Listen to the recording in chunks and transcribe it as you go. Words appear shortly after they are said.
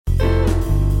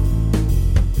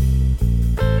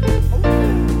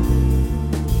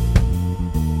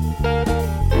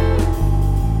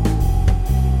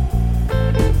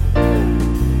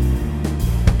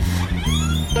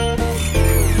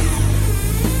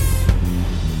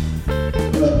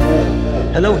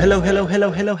Hello,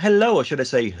 or should I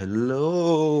say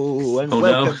hello, and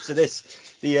welcome to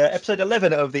the episode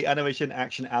 11 of the Animation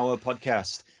Action Hour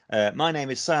podcast. My name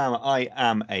is Sam, I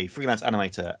am a freelance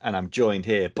animator, and I'm joined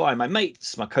here by my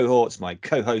mates, my cohorts, my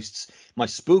co-hosts, my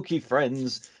spooky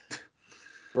friends.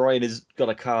 Brian has got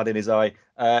a card in his eye.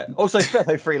 Also,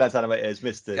 fellow freelance animators,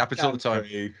 Mr. Happens all the time.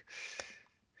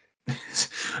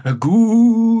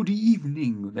 Good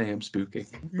evening. I am spooky.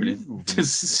 Brilliant.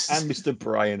 And Mr.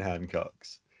 Brian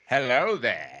Hancocks. Hello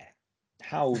there.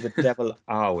 How the devil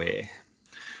are we?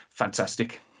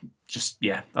 Fantastic. Just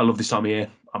I love this time of year.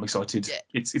 I'm excited. Yeah.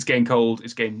 It's getting cold.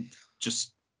 It's getting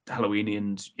just Halloweeny,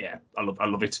 and I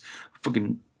love it.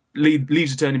 Fucking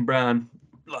leaves are turning brown.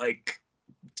 Like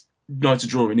nights are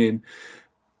drawing in.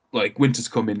 Like winter's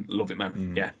coming. Love it,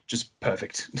 man. Yeah, just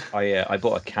perfect. I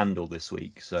bought a candle this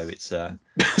week, so it's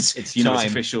it's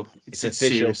official. It's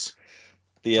official. Serious.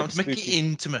 Time to make it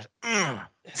intimate. The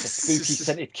spooky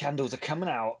scented candles are coming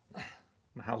out.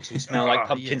 My house will smell like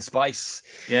pumpkin spice.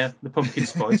 Yeah, the pumpkin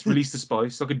spice. Release the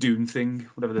spice, like a Dune thing.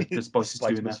 Whatever the spice is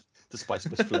doing that. The spice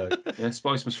must flow. Yeah,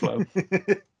 spice must flow.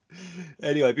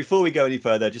 Anyway, before we go any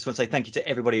further, I just want to say thank you to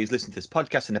everybody who's listened to this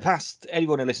podcast in the past.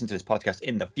 Anyone who listened to this podcast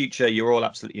in the future, you're all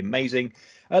absolutely amazing.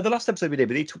 The last episode we did,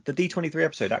 the D23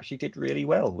 episode, actually did really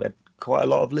well. We had quite a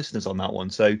lot of listeners on that one.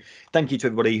 So thank you to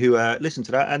everybody who listened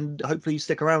to that, and hopefully you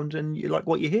stick around and you like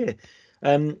what you hear.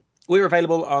 We're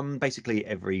available on basically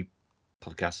every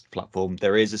podcast platform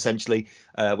there is, essentially.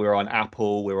 We're on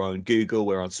Apple, we're on Google,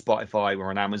 we're on Spotify, we're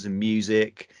on Amazon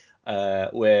Music.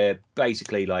 We're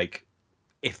basically like,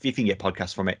 if you can get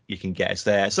podcasts from it, you can get us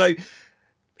there. So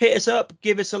hit us up,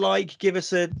 give us a like, give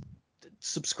us a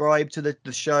subscribe to the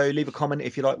show, leave a comment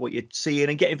if you like what you're seeing,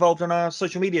 and get involved on our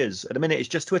social medias. At the minute, it's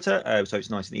just Twitter, so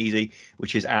it's nice and easy,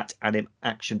 which is at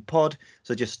animactionpod.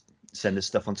 So just send us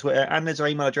stuff on Twitter, and there's our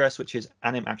email address, which is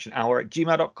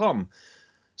animactionhour@gmail.com.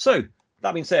 So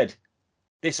that being said,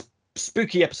 this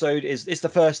spooky episode is the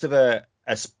first of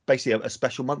basically a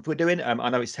special month we're doing. I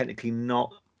know it's technically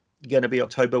not going to be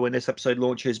October when this episode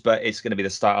launches, but it's going to be the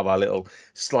start of our little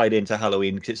slide into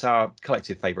Halloween, because it's our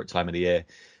collective favorite time of the year.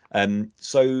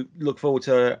 So look forward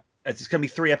to it's going to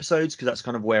be 3 episodes, because that's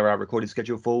kind of where our recording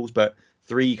schedule falls, but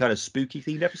 3 kind of spooky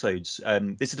themed episodes.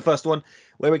 This is the first one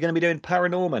where we're going to be doing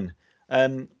Paranorman.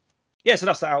 So that's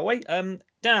that out of the way.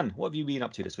 Dan, what have you been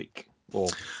up to this week, or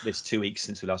this 2 weeks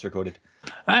since we last recorded?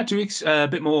 2 weeks, a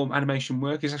bit more animation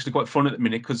work. It's actually quite fun at the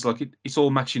minute, because like it's all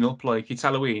matching up. Like it's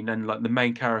Halloween, and like the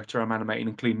main character I'm animating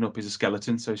and cleaning up is a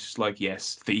skeleton, so it's just like,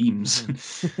 yes, themes.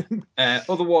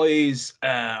 Otherwise,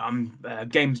 I'm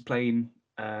games playing.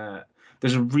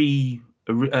 There's the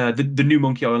new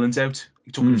Monkey Island's out.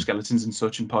 You're talking of skeletons and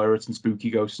such, and pirates and spooky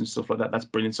ghosts and stuff like that. That's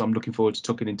brilliant. So I'm looking forward to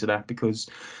tucking into that, because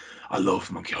I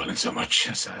love Monkey Island so much.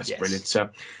 That's brilliant. So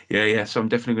so I'm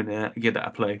definitely going to give that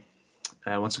a play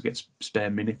once I get spare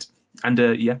minute. And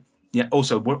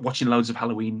also watching loads of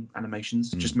Halloween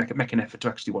animations. Just make an effort to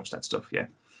actually watch that stuff.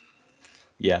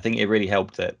 I think it really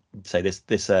helped that, say,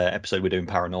 this episode we're doing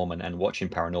Paranorman, and watching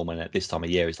Paranorman at this time of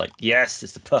year is like, yes,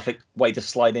 it's the perfect way to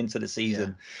slide into the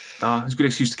season. It's a good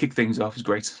excuse to kick things off. It's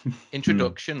great.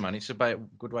 Introduction, man. It's about a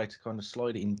good way to kind of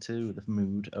slide into the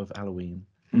mood of Halloween.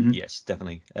 Mm-hmm. Yes,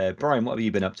 definitely. Brian, what have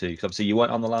you been up to? Because obviously you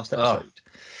weren't on the last episode.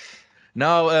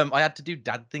 No, I had to do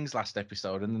dad things last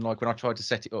episode, and then like when I tried to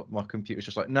set it up, my computer's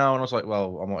just like, no, and I was like,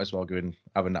 well, I might as well go and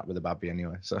have a nap with the baby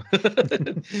anyway. So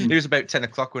it was about 10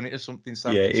 o'clock when it was something.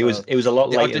 It was a lot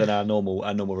later than our normal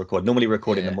record. Normally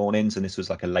record in the mornings, and this was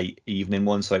like a late evening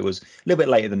one, so it was a little bit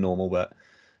later than normal, but.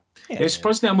 It's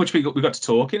surprising how much we got to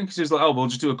talking, because it was like, oh, we'll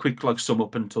just do a quick like sum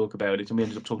up and talk about it, and we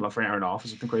ended up talking like for an hour and a half or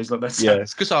something crazy like that. Yeah,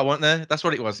 it's because I wasn't there. That's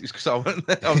what it was. It's because I wasn't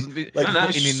there. I was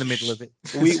in the middle of it.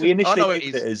 We initially labelled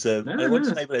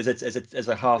it as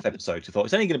a half episode. So I thought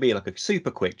it's only going to be like a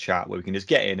super quick chat where we can just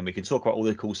get in and we can talk about all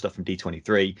the cool stuff from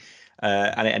D23.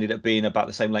 And it ended up being about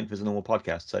the same length as a normal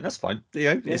podcast, so that's fine.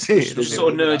 It's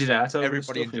sort of nerded out.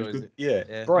 Everybody enjoys it.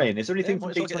 Yeah. Brian, is there anything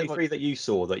from D23 that you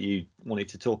saw that you wanted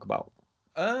to talk about?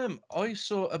 I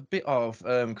saw a bit of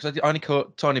because I only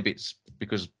caught tiny bits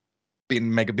because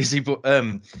being mega busy. But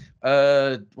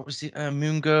what was it?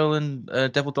 Moon Girl and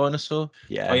Devil Dinosaur.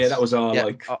 Yeah. Oh yeah, that was our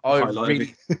highlight.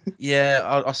 Really,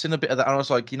 I seen a bit of that, and I was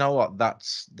like, you know what?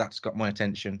 That's got my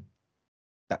attention.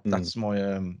 That's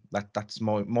my that's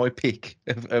my pick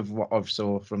of what I've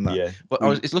saw from that. Yeah. But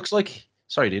it looks like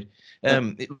it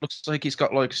looks like it's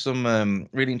got like some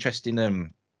really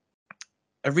interesting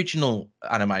original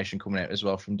animation coming out as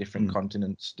well from different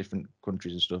continents, different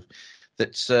countries and stuff.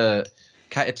 That's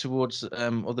catered towards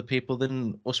other people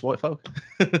than us white folk.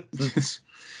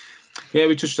 Yeah,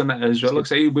 we touched on that as well. Like I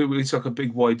say, it's like a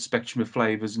big wide spectrum of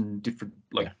flavors and different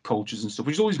cultures and stuff,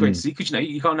 which is always great to see because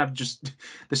you can't have just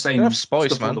the same have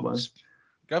spice, stuff all man. the way.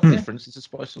 Go have difference. It's a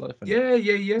spice of life. Yeah.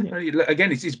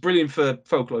 Again, it's brilliant for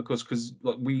folk like us because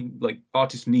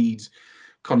artists need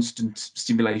constant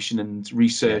stimulation and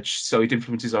research, so it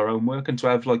influences our own work, and to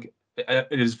have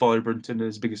it as vibrant and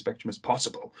as big a spectrum as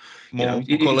possible. More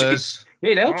colours.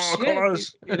 It helps. More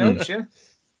colours. It helps. Yeah.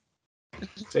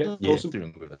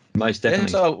 Awesome. Most definitely.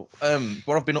 So,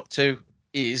 what I've been up to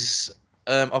is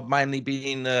I've mainly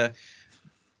been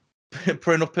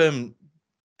putting up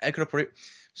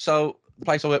So, the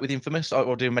place I work with, Infamous,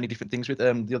 I do many different things with.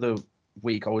 The other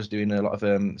week, I was doing a lot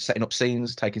of setting up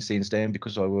scenes, taking scenes down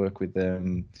because I work with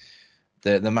the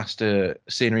master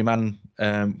scenery man.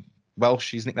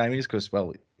 Welsh, his nickname is because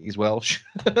he's Welsh.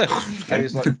 And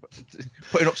he's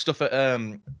putting up stuff at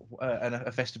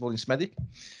a festival in Smethwick.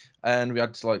 And we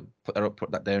had to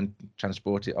put that down,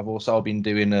 transport it. I've also been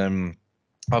doing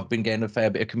I've been getting a fair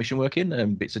bit of commission work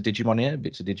in, bits of Digimon here,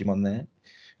 bits of Digimon there.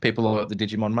 People like the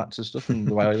Digimon mats and stuff and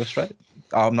the way I illustrate.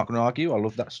 I'm not going to argue. I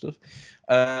love that stuff.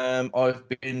 I've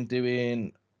been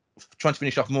trying to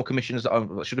finish off more commissions that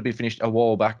I should have been finished a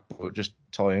while back, but just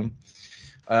time.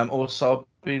 Also,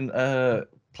 I've been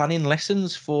planning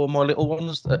lessons for my little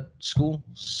ones at school.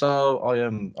 So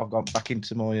I've gone back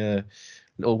into my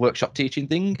little workshop teaching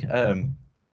thing.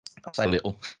 I say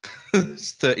little,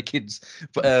 it's 30 kids,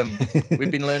 but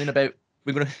we've been learning about.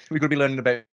 We're gonna be learning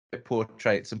about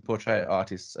portraits and portrait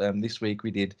artists. This week we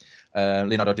did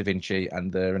Leonardo da Vinci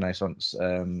and the Renaissance,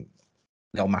 the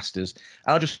old masters.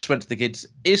 And I just went to the kids.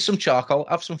 Here's some charcoal.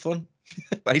 Have some fun,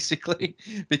 basically,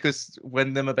 because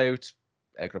when them about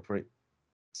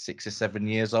 6 or 7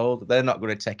 years old, they're not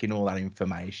going to take in all that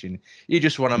information. You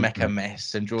just want to make a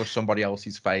mess and draw somebody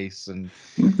else's face and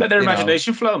let their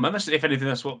imagination flow, man. That's, if anything,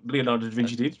 that's what Leonardo da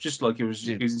Vinci did. Just like it was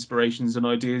his inspirations and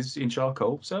ideas in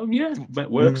charcoal. So yeah, it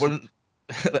works.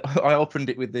 I opened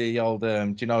it with the old,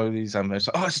 do you know these?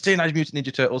 It's Teenage Mutant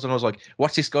Ninja Turtles, and I was like,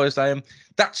 "What's this guy's name?"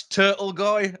 That's Turtle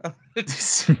Guy.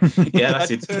 Yeah,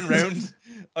 that's it. Turn around.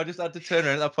 I just had to turn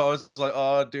around. That part I was like,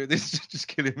 "Oh, dude, this is just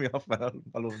killing me off, man."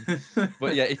 I love him.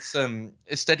 But yeah, it's a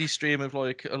steady stream of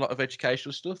like a lot of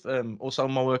educational stuff. Also,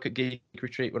 my work at Geek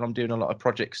Retreat, when I'm doing a lot of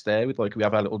projects there, with we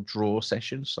have our little draw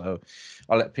sessions. So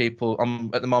I let people.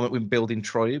 At the moment we're building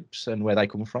tribes and where they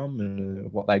come from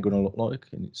and what they're going to look like,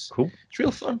 and it's cool. It's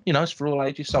real fun, it's for all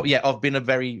ages. So yeah, I've been a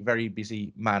very, very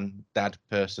busy dad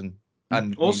person.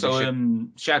 And also,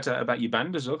 shout out about your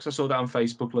band as well, because I saw that on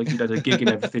Facebook, like you had a gig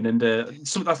and everything, and I think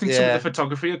some of the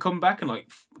photography had come back, and it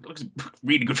looks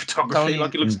really good photography.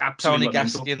 It looks absolutely Tony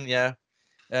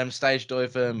Gaskin, stage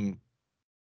dive.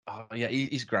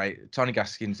 He's great. Tony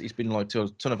Gaskins, he's been to a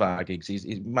ton of our gigs.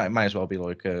 He may as well be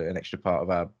an extra part of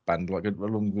our band,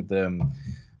 along with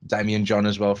Damien John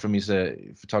as well from his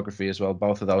photography as well.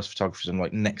 Both of those photographers are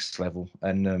next level.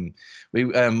 And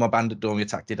my band at Dormy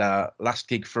Attack did our last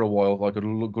gig for a while, a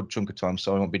good chunk of time.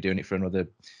 So I won't be doing it for another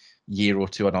year or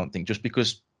two, I don't think, just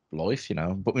because life,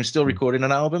 But we're still recording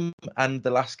an album, and the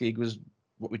last gig was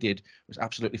what we did was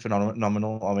absolutely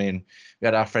phenomenal. I mean, we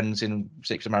had our friends in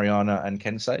Six of Mariana and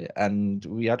Kensei, and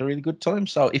we had a really good time.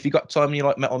 So if you got time and you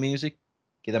like metal music,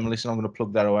 give them a listen. I'm going to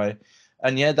plug that away.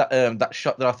 And yeah, that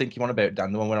shot that I think you want about,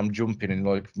 Dan, the one where I'm jumping and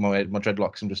my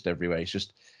dreadlocks are just everywhere. It's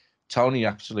just Tony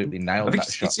absolutely nailed that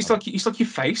shot. It's like your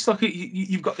face,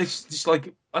 you've got this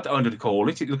I don't know what to call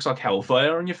it. It looks like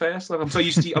hellfire on your face. I'm so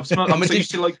used to I'm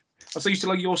so used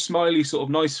to your smiley sort of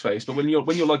nice face, but when you're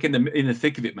in the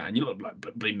thick of it, man, you look like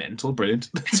bloody mental, brilliant.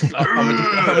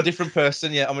 I'm a different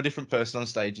person. Yeah, I'm a different person on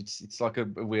stage. It's like a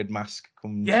weird mask.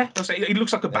 Yeah, I say it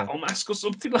looks like a battle mask or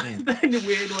something like that in a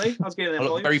weird way. I was getting that. I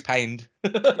look very pained.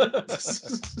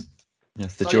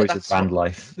 Yes, the joys of band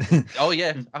life. Oh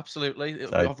yeah, absolutely.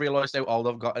 So, I've realised how old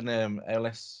I've gotten. How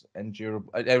less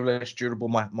durable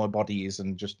my body is,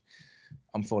 and just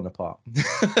I'm falling apart.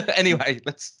 Anyway,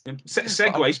 let's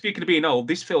segue. Speaking of being old,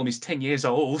 this film is 10 years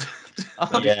old.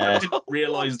 I didn't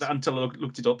realise that until I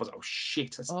looked it up. I was like, oh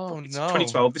shit! It's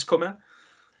 2012. This come out.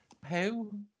 How?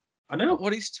 I know.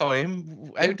 What is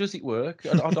time? How does it work?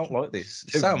 I don't like this.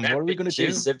 Sam, what are we going to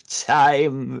do? Of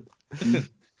time.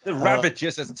 The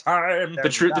ravages of time. The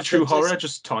true horror,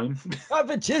 just time.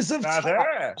 Ravages of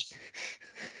time.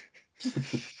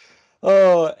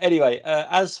 Anyway,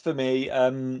 as for me,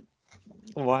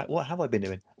 what have I been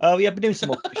doing? Oh, yeah, I've been doing some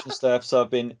more official stuff. So I've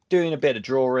been doing a bit of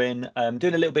drawing,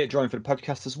 doing a little bit of drawing for the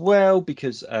podcast as well,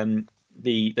 because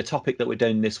the topic that we're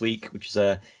doing this week, which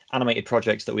is animated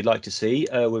projects that we'd like to see,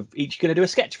 we're each going to do a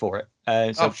sketch for it.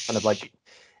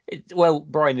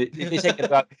 Brian,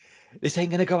 this ain't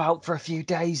going to go out for a few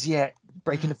days yet.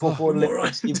 breaking the fourth wall a little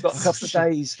bit. You've got a couple of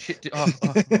days. Shit,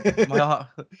 my heart.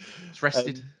 It's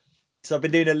rested. So I've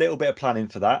been doing a little bit of planning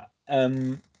for that.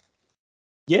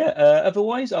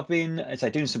 Otherwise, I've been, as I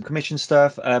doing some commission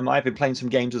stuff. I've been playing some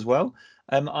games as well.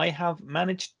 I have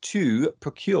managed to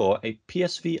procure a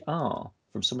PSVR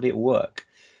from somebody at work.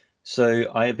 So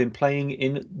I have been playing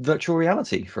in virtual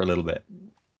reality for a little bit,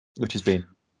 which has been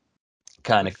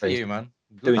kind of crazy. You, man.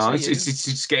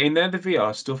 It's getting there, the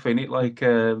VR stuff, in it, like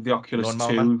the Oculus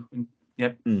 2.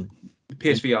 Yep. The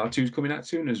PSVR 2 is coming out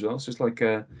soon as well. So it's like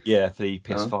for the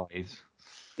PS5s.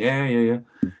 Yeah.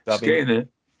 It's getting there.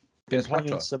 Been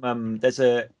playing some there's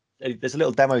a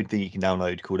little demo thing you can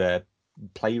download called a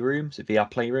Playroom, so VR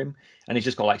Playroom, and it's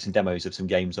just got like some demos of some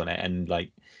games on it, and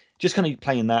like just kind of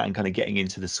playing that and kind of getting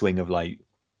into the swing of like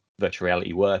virtual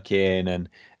reality working, and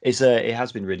it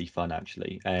has been really fun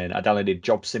actually. And I downloaded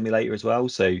Job Simulator as well,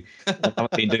 so I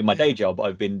haven't been doing my day job,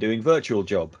 I've been doing virtual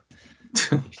job,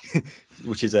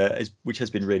 which has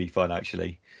been really fun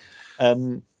actually.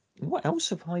 What else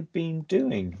have I been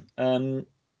doing?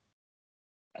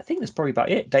 I think that's probably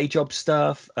about it. Day job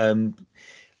stuff,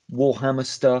 Warhammer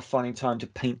stuff, finding time to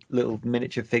paint little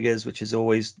miniature figures, which is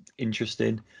always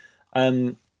interesting.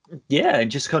 And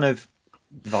just kind of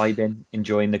vibing,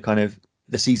 enjoying the kind of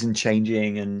the season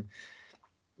changing, and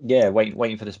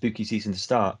waiting for the spooky season to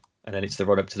start. And then it's the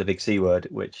run up to the big C word,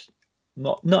 which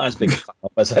not as big a fan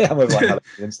of as I am with like Halloween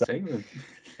and stuff.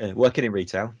 Working in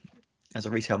retail as a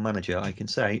retail manager, I can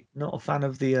say not a fan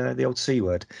of the old C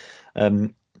word.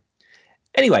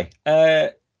 Anyway,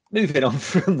 moving on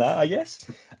from that, I guess.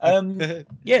 So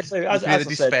as I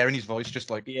despair said, in his voice, just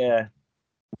like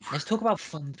let's talk about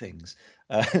fun things.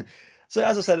 So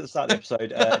as I said at the start of the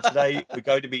episode, today we're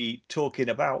going to be talking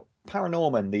about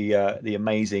Paranorman, the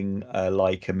amazing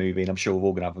Leica movie, and I'm sure we're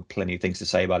all going to have plenty of things to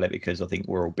say about it because I think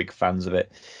we're all big fans of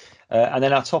it. And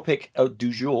then our topic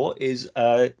du jour is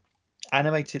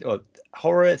animated or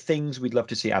horror things we'd love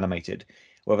to see animated.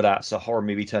 Whether that's a horror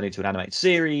movie turned into an animated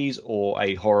series, or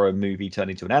a horror movie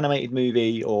turned into an animated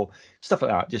movie, or stuff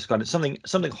like that. Just kind of something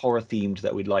horror themed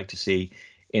that we'd like to see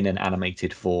in an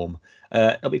animated form.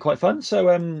 It'll be quite fun. So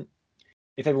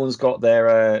if everyone's got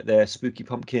their spooky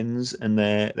pumpkins and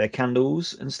their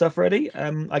candles and stuff ready,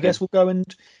 I guess we'll go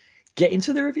and get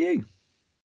into the review.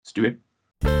 Let's do it.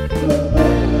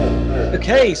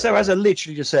 Okay, so as I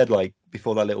literally just said, like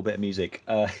before that little bit of music,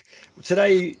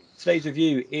 today's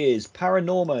review is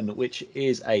Paranorman, which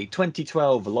is a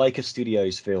 2012 Leica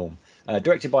Studios film,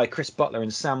 directed by Chris Butler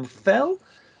and Sam Fell.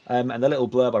 And the little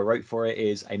blurb I wrote for it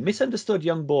is: a misunderstood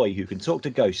young boy who can talk to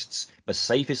ghosts but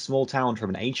save his small town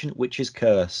from an ancient witch's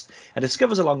curse, and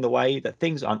discovers along the way that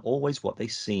things aren't always what they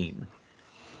seem.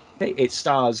 Okay, it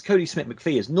stars Cody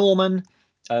Smith-McPhee as Norman,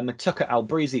 Tucker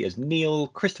Albrisi as Neil,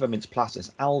 Christopher Mintz-Plasse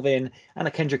as Alvin,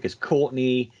 Anna Kendrick as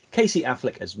Courtney, Casey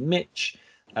Affleck as Mitch,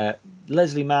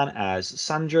 Leslie Mann as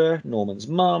Sandra, Norman's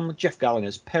mum, Jeff Gallen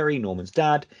as Perry, Norman's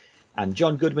dad, and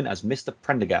John Goodman as Mr.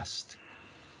 Prendergast.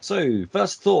 So,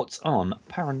 first thoughts on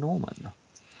Paranorman.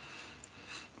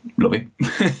 Love it.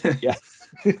 Yeah,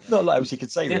 not like else you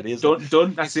could say, really. Is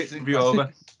done. That's it. Review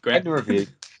over. Great. End the review.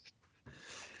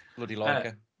 Bloody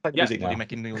Leica. Bloody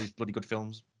making all these bloody good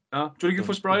films. Do you want to go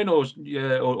first, Brian, or Sam?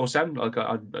 Brian, do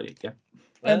you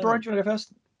want to go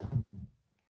first?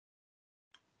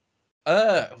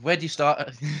 Where do you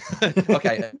start?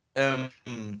 Okay.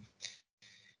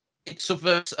 It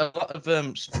subverts a lot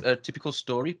of typical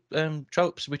story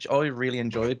tropes, which I really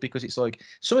enjoyed, because it's like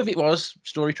some of it was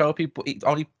story tropey, but it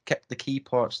only kept the key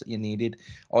parts that you needed.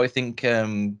 I think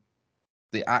the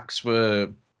acts were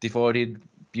divided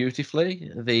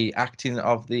beautifully. The acting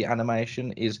of the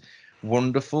animation is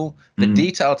wonderful. The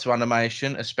detail to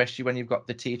animation, especially when you've got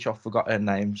the teacher, I forgot her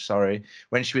name, sorry,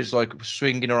 when she was like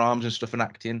swinging her arms and stuff and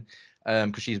acting,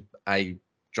 because she's a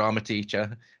drama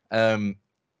teacher.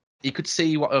 You could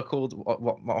see what I called,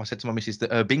 what I said to my missus,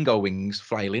 that her bingo wings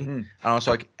flailing, and I was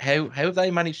like, how have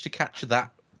they managed to capture that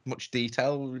much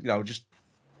detail? You know, just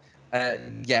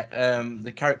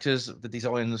the characters, the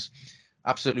designs,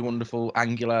 absolutely wonderful,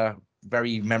 angular,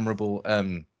 very memorable.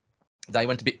 They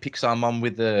went a bit Pixar mom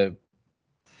with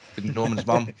Norman's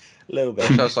mom. A little bit.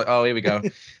 So I was like, oh, here we go.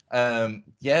 I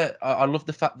love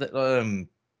the fact that the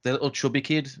little chubby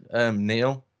kid,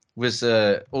 Neil, was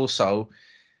also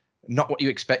not what you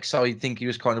expect. So you'd think he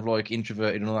was kind of like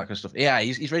introverted and all that kind of stuff. Yeah,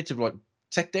 he's ready to like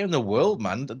take down the world,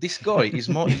 man. This guy is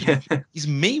more. He's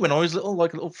me when I was little,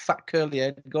 like a little fat curly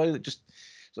haired guy that just.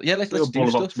 So, let's do ball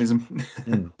stuff. Of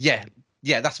optimism. Yeah,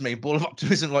 that's me. Ball of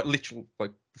optimism, like literal,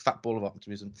 like fat ball of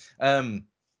optimism.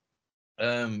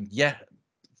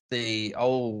 The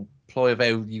whole ploy of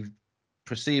how you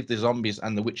perceive the zombies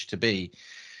and the witch to be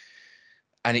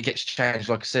and it gets changed.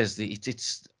 Like I says,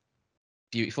 it's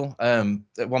beautiful.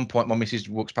 At one point, my missus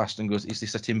walks past and goes, "Is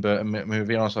this a Tim Burton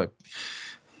movie?" And I was like,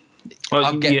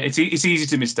 Well, yeah, it's easy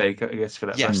to mistake, I guess, for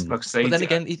that. Yes, like I say, but then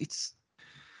again, it's.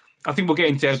 I think we'll get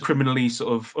into criminally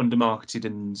sort of undermarketed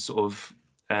and sort of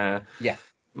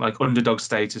like underdog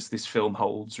status this film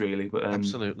holds, really. But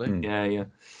Absolutely, yeah.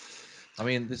 I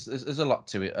mean, there's a lot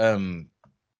to it.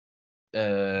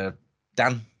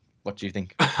 Dan, what do you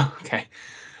think? Okay.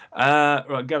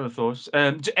 Right, gather thoughts.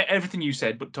 Everything you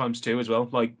said, but times two as well.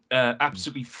 Like,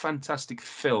 absolutely fantastic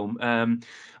film.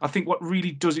 I think what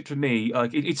really does it for me,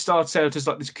 like, it starts out as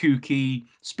like this kooky,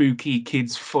 spooky,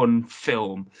 kids' fun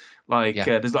film. Like,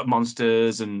 there's like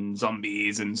monsters and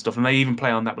zombies and stuff, and they even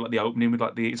play on that. But like the opening with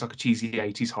like it's like a cheesy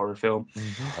 '80s horror film.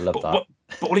 I love that.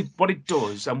 But what it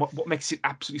does and what makes it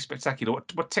absolutely spectacular,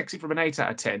 what takes it from an 8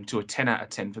 out of 10 to a 10 out of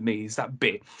 10 for me is that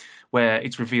bit where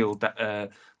it's revealed that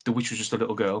the witch was just a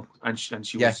little girl and she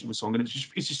was sung, and it's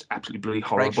just absolutely bloody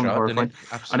horrible and horrifying.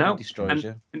 I know, destroys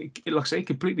you. And it, like I say, it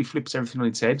completely flips everything on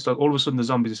its head. It's like all of a sudden the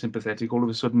zombies are sympathetic. All of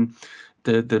a sudden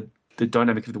the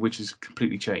dynamic of the witch has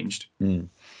completely changed.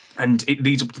 And it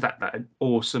leads up to that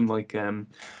awesome like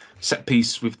set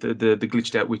piece with the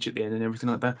glitched out witch at the end and everything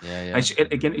like that.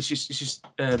 Again, it's just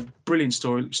brilliant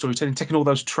storytelling, taking all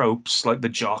those tropes like the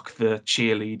jock, the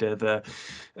cheerleader, the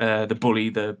bully,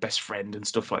 the best friend, and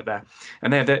stuff like that,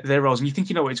 and their roles. And you think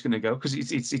you know where it's going to go because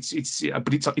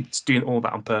it's doing all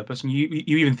that on purpose. And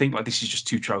you even think like this is just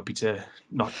too tropey to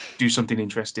not do something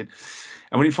interesting.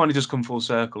 And when it finally does come full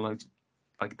circle, like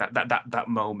that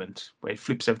moment where it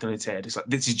flips everything on its head, it's like,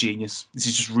 this is genius. This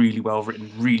is just really well written,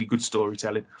 really good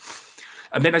storytelling.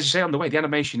 And then, as you say, on the way, the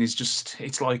animation is just,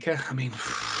 it's like, I mean,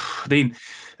 the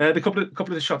couple of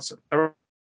the shots are,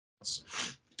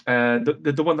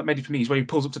 the one that made it for me is where he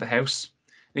pulls up to the house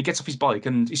and he gets off his bike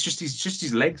and it's just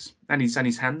his legs and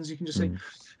his hands, you can just see. And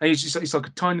it's like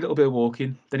a tiny little bit of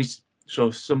walking. Then he sort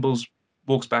of stumbles,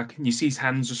 walks back, and you see his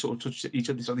hands just sort of touch each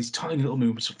other. So these tiny little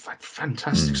movements,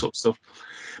 fantastic sort of stuff.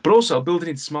 But also building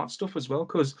in smart stuff as well,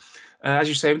 because as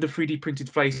you say, with the 3D printed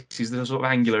faces, they're sort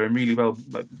of angular and really well,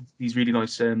 like these really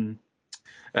nice, the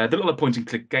little point and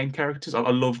click game characters. I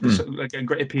love this. Again,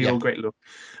 great appeal, great look.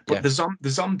 But the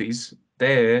zombies,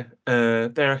 they're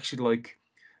actually like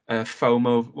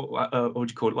FOMO, what would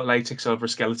you call it, like latex over a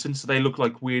skeleton, so they look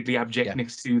like weirdly abject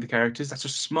next to the characters. That's a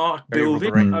smart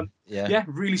building.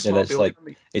 Really smart building.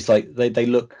 Like, it's like they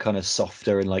look kind of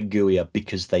softer and like gooier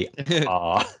because they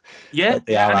are. Like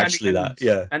they are actually that.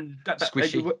 Yeah, and that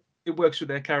squishy. It works with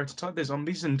their character type. They're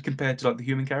zombies, and compared to like the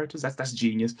human characters, that's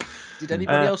genius. Did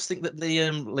anybody else think that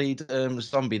the lead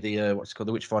zombie, the what's it called,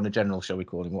 the Witchfinder General, shall we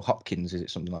call him, or Hopkins? Is it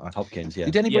something like that? Hopkins, yeah.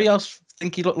 Did anybody else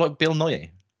think he looked like Bill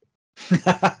Nighy?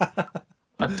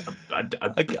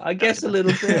 I guess a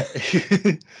little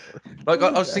bit. Like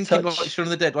I was thinking like Shaun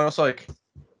of the Dead when I was like,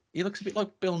 he looks a bit like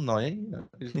Bill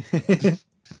Nighy.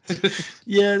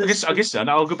 Yeah, I guess so. And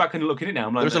I'll go back and look at it now.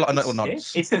 I'm like, there's a lot of little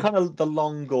nods. It's the kind of the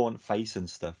long gaunt face and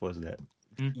stuff, wasn't it?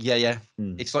 Yeah.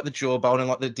 It's like the jawbone and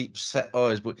like the deep set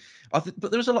eyes, but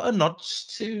there was a lot of nods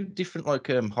to different like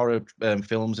horror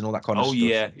films and all that kind of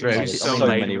stuff. So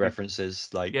many references,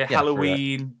 like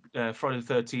Halloween, Friday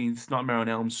the 13th, Nightmare on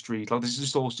Elm Street. Like this is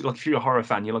just all like if you're a horror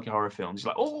fan, you like your horror films. You're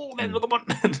like, oh, then another one.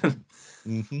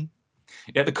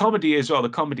 Yeah, the comedy as well. The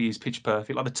comedy is pitch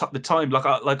perfect. Like the time,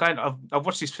 I've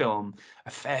watched this film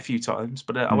a fair few times,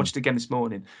 but I watched it again this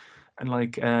morning. And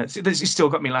like, it's still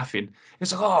got me laughing.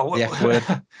 It's like, oh, what, the F word.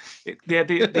 The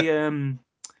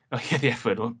F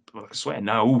word. I swear,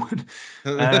 no.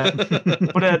 But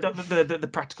the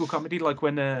practical comedy, like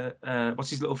when what's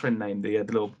his little friend name? The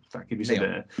little fat kid who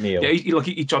said Neil. Yeah, he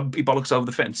bollocks over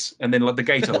the fence, and then like the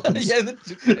gate opens.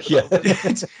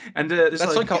 And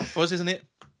that's like Hot Fuzz, isn't it?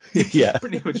 Yeah,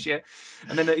 pretty much, yeah.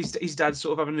 And then his dad's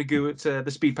sort of having a go at the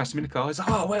speed past him in the car. He's like,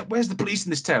 "Oh, where's the police in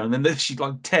this town?" And then she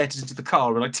like tears into the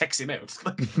car and like takes him out.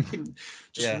 Like,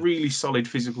 just really solid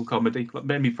physical comedy. Like,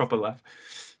 made me proper laugh.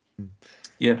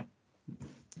 Yeah.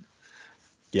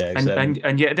 Yeah,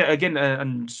 and yeah, again,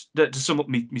 and to sum up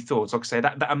my thoughts, like I say,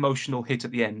 that emotional hit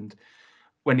at the end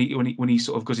when he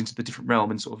sort of goes into the different realm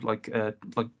and sort of like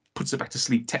puts it back to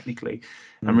sleep technically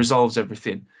and resolves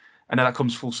everything. And then that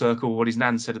comes full circle. What his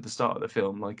nan said at the start of the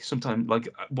film, like sometimes, like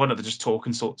why not just talk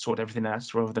and sort everything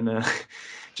out rather than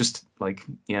just like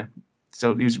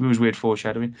So it was weird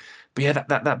foreshadowing, but yeah,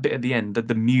 that bit at the end,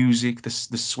 the music, the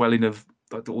swelling of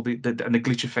like all the and the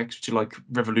glitch effects, which are like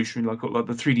revolutionary, like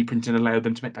the 3D printing allowed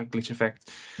them to make that glitch effect.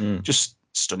 Just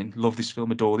stunning. Love this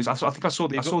film. Adore this. I think I saw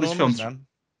this film.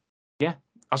 Yeah,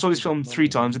 I saw this film 3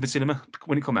 times in the cinema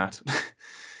when it came out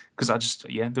because there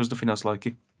was nothing else like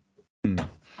it.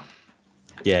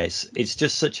 Yeah, it's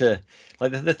just such a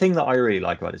like the thing that I really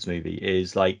like about this movie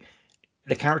is like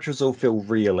the characters all feel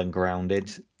real and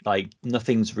grounded. Like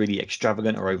nothing's really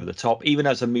extravagant or over the top. Even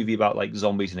as a movie about like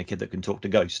zombies and a kid that can talk to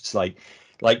ghosts, like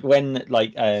when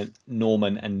like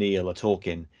Norman and Neil are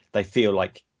talking, they feel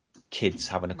like kids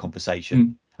having a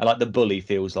conversation, and like the bully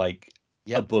feels like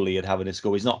a bully at having a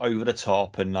school. He's not over the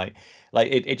top, and like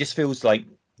it just feels like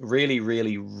really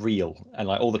really real, and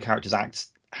like all the characters act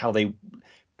how they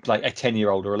like a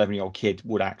 10-year-old or 11-year-old kid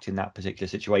would act in that particular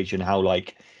situation, how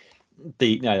like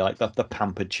like the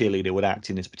pampered cheerleader would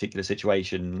act in this particular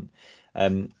situation.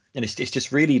 And it's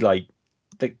just really like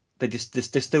they just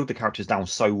distilled the characters down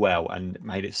so well and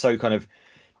made it so kind of,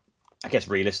 I guess,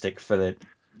 realistic for the,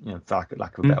 for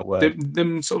lack of a better word.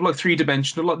 Them sort of like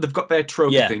three-dimensional, like they've got their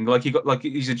trope thing. Like he got like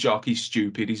he's a jock, he's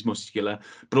stupid, he's muscular,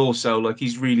 but also like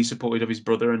he's really supportive of his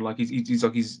brother, and like he's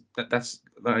like that's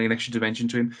like an extra dimension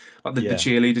to him. Like the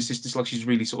cheerleader sister's like she's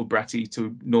really sort of bratty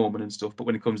to Norman and stuff, but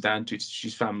when it comes down to it,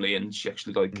 she's family, and she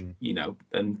actually like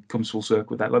and comes full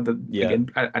circle with that. Like again,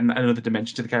 and another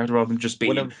dimension to the character rather than just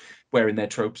being wearing their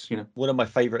tropes. One of my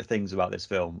favorite things about this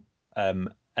film,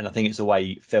 and I think it's the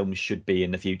way films should be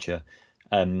in the future.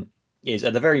 Is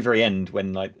at the very very end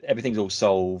when like everything's all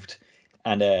solved,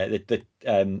 and the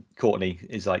Courtney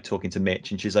is like talking to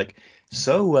Mitch, and she's like,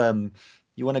 "So,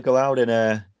 you want to go out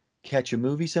and catch a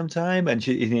movie sometime?" And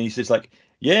he's just like,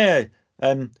 "Yeah,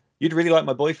 you'd really like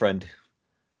my boyfriend,"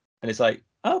 and it's like,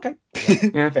 oh, "Okay,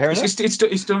 yeah, fair enough."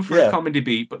 It's done for a comedy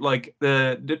beat, but like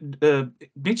the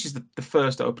Mitch is the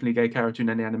first openly gay character in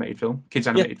any animated film, kids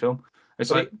animated film. It's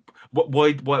like, why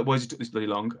is it took this bloody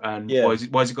long, and why is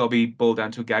it got to be boiled down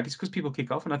to a gag? It's because people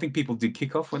kick off, and I think people did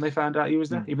kick off when they found out he was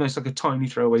there, even though it's like a tiny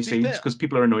throwaway scene, because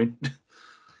people are annoying.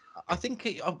 I think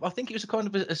it was a kind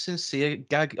of a sincere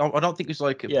gag. I don't think it was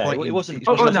like it wasn't.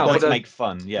 To make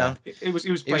fun. Yeah, no, it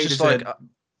was played just as like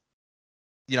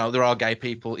there are gay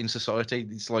people in society.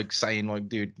 It's like saying like,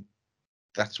 dude,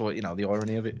 that's what the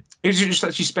irony of it. It was just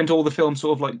that she spent all the film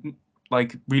sort of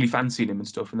like really fancying him and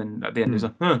stuff, and then at the end it's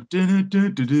like,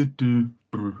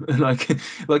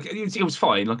 like it was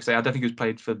fine. Like I say, I don't think it was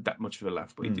played for that much of a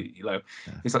laugh, but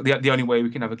it's like the only way we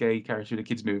can have a gay character in a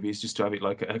kids movie is just to have it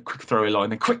like a quick throwaway line,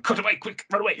 then quick cut away, quick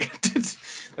run away. That's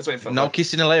what it felt. No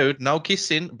kissing allowed. No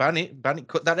kissing. Ban it.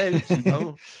 Cut that out.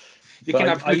 No. You can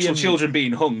have literal children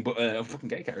being hung, but a fucking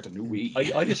gay character, no way.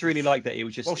 I just really like that it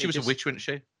was just. Well, she was a witch, wasn't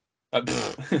she? I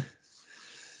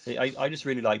just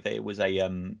really like that it was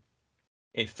a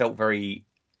it felt very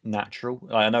natural.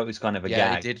 I know it was kind of a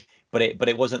gag, but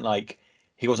it wasn't like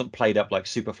he wasn't played up like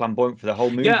super flamboyant for the whole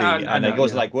movie, and it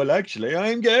wasn't like, well, actually,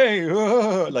 I'm gay.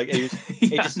 Like it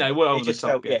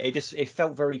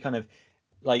felt very kind of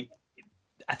like,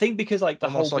 I think because like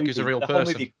almost like he's a real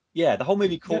person. The whole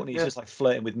movie, Courtney is just like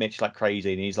flirting with Mitch like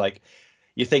crazy, and he's like,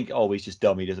 you think, oh, he's just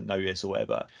dumb, he doesn't know this or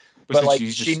whatever. But like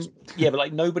but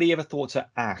like nobody ever thought to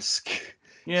ask.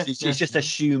 Yeah, she's just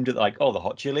assumed that like, oh, the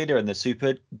hot cheerleader and the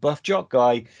super buff jock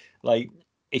guy, like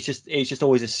it's just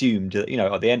always assumed that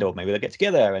at the end of maybe they'll get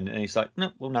together, and it's like, no,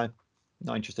 not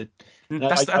interested.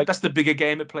 That's the bigger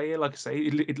game at play here. Like I say,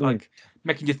 it like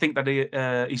making you think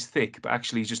that he's thick, but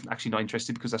actually he's just actually not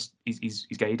interested because he's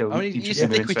gay. I mean, he's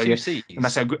thick with two C's, and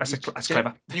that's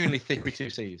clever. Genuinely thick with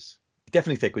two C's.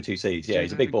 Definitely thick with two C's. Yeah,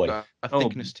 he's a big boy. A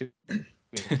thickness too.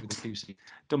 With the two C's.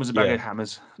 Dumb as a bag of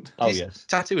hammers. Oh yes.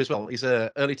 Tattoo as well. He's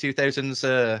a early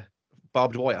 2000s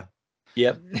barbed wire.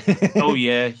 Yep. Oh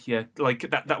yeah. Like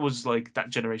that was like that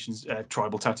generation's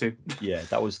tribal tattoo. Yeah,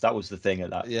 that was the thing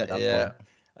at that. Yeah, at that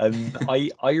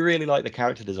point. I really like the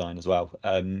character design as well.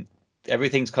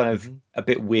 Everything's kind of a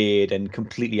bit weird and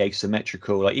completely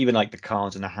asymmetrical. Like even like the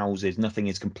cars and the houses, nothing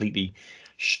is completely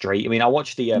straight. I mean, I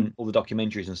watched the all the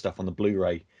documentaries and stuff on the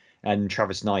Blu-ray. And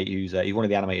Travis Knight, he's one of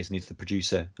the animators and he's the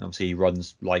producer, and obviously he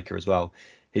runs Leica as well.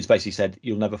 He's basically said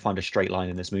you'll never find a straight line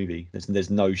in this movie.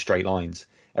 There's no straight lines.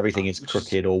 Everything is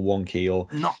crooked or wonky or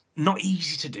not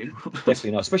easy to do. Definitely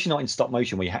not, especially not in stop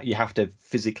motion where you have to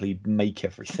physically make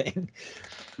everything.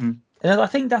 And I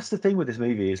think that's the thing with this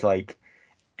movie is like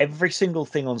every single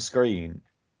thing on screen,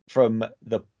 from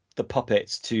the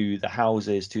puppets to the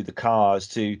houses to the cars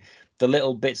to the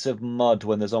little bits of mud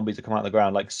when the zombies are coming out of the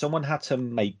ground, like someone had to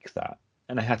make that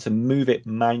and they had to move it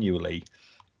manually.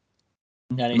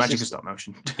 And magic of stop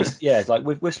motion. It's like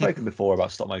we've spoken before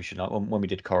about stop motion when we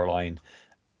did Coraline,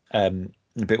 and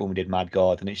a bit when we did Mad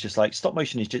God, and it's just like stop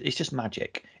motion is just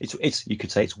magic. It's you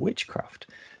could say it's witchcraft.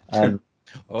 He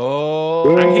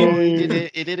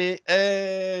did it.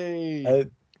 Hey.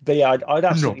 But yeah, I'd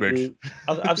absolutely.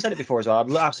 I've said it before as well.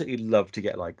 I'd absolutely love to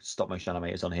get like stop motion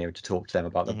animators on here to talk to them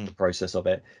about the process of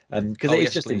it, because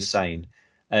it's just insane.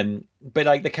 But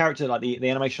like the character, like the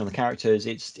animation on the characters,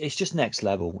 it's just next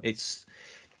level.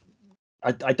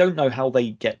 I don't know how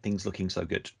they get things looking so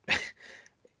good.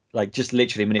 Like just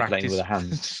literally manipulating with their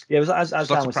hands. Yeah, it was as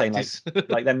Dan was saying,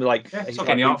 like them Yeah, it's he's like like,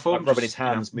 any art form, rubbing his just,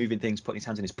 hands, moving things, putting his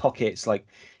hands in his pockets, like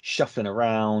shuffling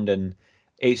around, and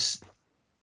it's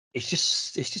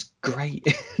just great.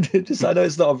 Just I know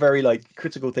it's not a very like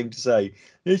critical thing to say.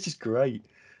 It's just great.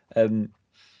 But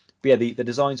yeah, the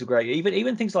designs were great.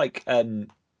 Even things like the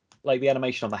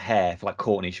animation on the hair for like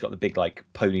Courtney, she's got the big like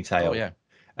ponytail. Oh yeah.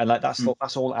 And like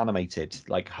that's all animated.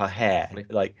 Like her hair,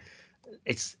 like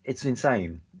it's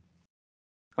insane.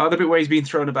 Oh, the bit where he's being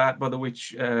thrown about by the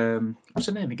witch. What's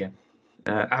her name again?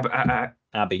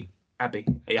 Abby. Abby.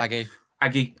 Yeah.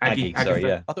 Aggie. Aggie. Sorry,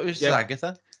 yeah. I thought it was Yeah.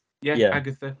 Agatha. Yeah,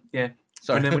 Agatha. Yeah.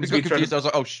 Sorry, And then when I he's got being confused. thrown,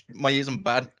 I was like, oh, my ears are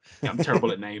bad. yeah, I'm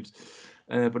terrible at names.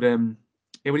 But yeah,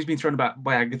 when he's being thrown about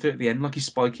by Agatha at the end, like his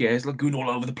spiky hair is like going all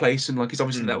over the place, and like it's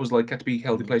obviously that was like had to be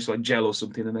held in place like gel or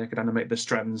something, and they could animate the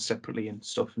strands separately and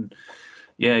stuff. And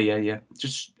yeah.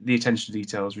 Just the attention to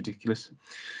detail is ridiculous.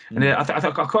 And I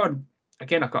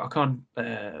can't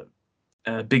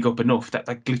big up enough that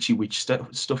glitchy witch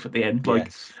stuff at the end. Like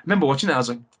Yes. I remember watching that, I was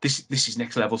like, this is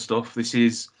next level stuff. This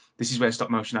is where stop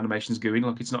motion animation's going.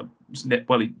 Like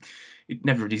it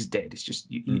never is dead. It's just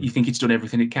you think it's done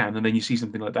everything it can, and then you see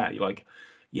something like that, you're like,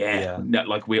 no,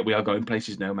 like we are going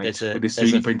places now, mate, with this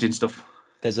 3D printing stuff.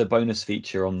 There's a bonus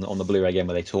feature on the Blu-ray game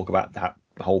where they talk about that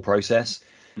whole process,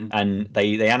 and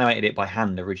they animated it by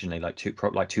hand originally, like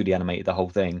 2D animated the whole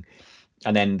thing,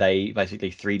 and then they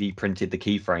basically 3D printed the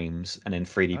keyframes and then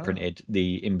 3D printed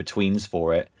the in-betweens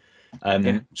for it.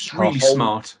 It's really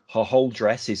smart. Her whole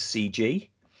dress is CG.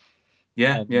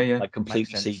 Yeah. Like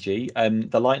completely CG.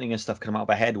 The lightning and stuff coming out of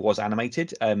her head was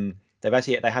animated. They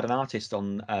had an artist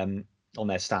on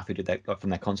their staff who did from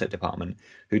their concept department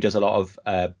who does a lot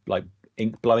of like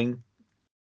ink blowing,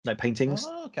 like paintings.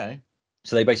 Oh, okay.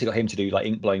 So they basically got him to do like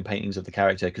ink blowing paintings of the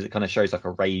character because it kind of shows like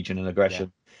a rage and an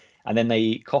aggression. And then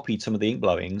they copied some of the ink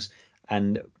blowings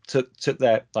and took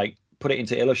their like put it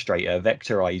into Illustrator,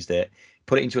 vectorized it,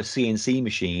 put it into a CNC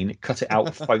machine, cut it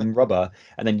out foam rubber,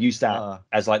 and then used that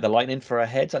as like the lightning for her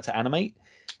head, like to animate.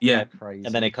 Yeah, and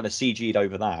then they kind of CG'd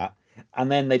over that.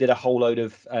 And then they did a whole load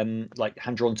of like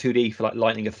hand-drawn 2D for like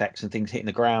lightning effects and things hitting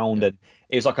the ground, and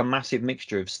it was like a massive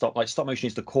mixture of stop motion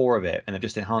is the core of it, and they've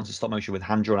just enhanced the stop motion with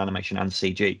hand-drawn animation and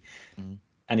CG.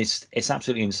 And it's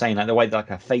absolutely insane, like the way that like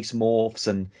her face morphs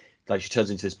and like she turns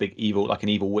into this big evil, like an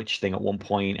evil witch thing at one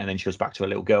point, and then she goes back to a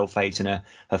little girl face, and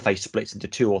her face splits into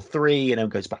 2 or 3, and then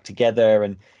goes back together,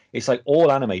 and it's like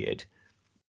all animated,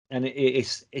 and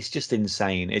it's just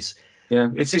insane. It's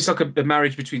like a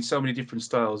marriage between so many different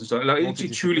styles. It's like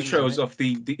it truly shows off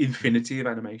the infinity of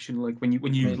animation. Like when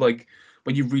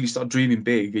you really start dreaming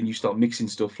big and you start mixing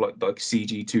stuff like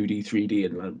CG, 2D, 3D,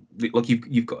 and like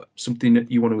you've got something that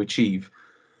you want to achieve.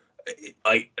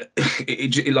 Like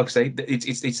I say,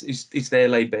 it's there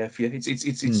laid bare for you. It's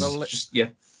just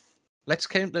Let's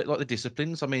count like the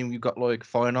disciplines. I mean, you've got like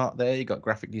fine art there, you've got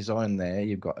graphic design there,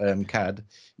 you've got CAD,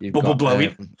 you've bubble got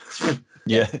blowing.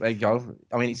 There you go.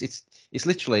 I mean, it's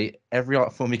literally every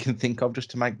art form you can think of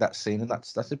just to make that scene, and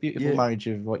that's a beautiful marriage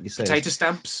of what you said. Potato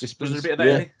stamps. There's a bit of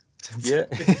that. Yeah.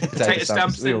 Potato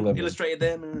stamps and illustrated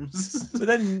them. But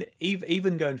then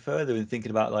even going further and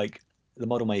thinking about like the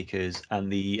model makers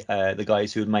and the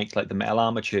guys who would make like the metal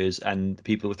armatures and the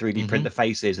people who 3D print the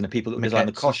faces and the people that would design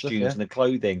the costumes and the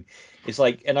clothing. It's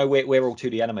like, you know, we're all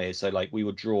 2D animators, so like we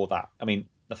would draw that. I mean,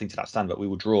 nothing to that standard, but we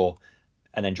would draw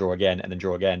and then draw again and then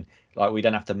draw again. Like we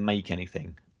don't have to make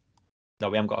anything. No,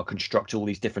 we haven't got to construct all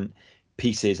these different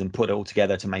pieces and put it all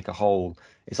together to make a whole.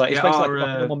 It's like like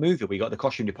a normal movie. We got the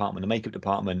costume department, the makeup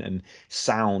department, and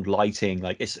sound, lighting.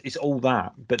 Like it's all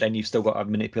that, but then you've still got to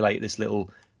manipulate this little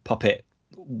puppet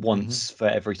once for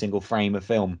every single frame of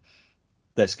film.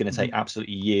 That's going to take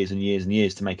absolutely years and years and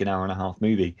years to make an hour and a half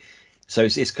movie. So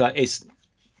it's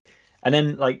and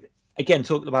then like again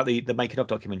talking about the making of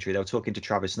documentary, they were talking to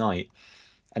Travis Knight,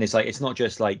 and it's like it's not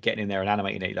just like getting in there and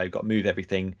animating it. Like you've got to move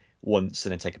everything once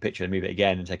and then take a picture and move it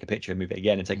again and take a picture and move it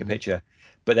again and take a picture.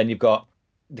 But then you've got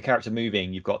the character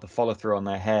moving, you've got the follow through on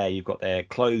their hair, you've got their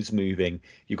clothes moving,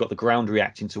 you've got the ground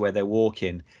reacting to where they're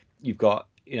walking, you've got,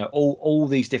 you know, all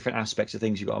these different aspects of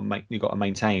things you've got to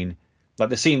maintain. Like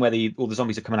the scene where all the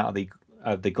zombies are coming out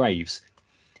of the graves,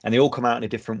 and they all come out in a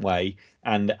different way.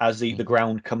 And as the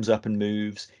ground comes up and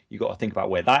moves, you've got to think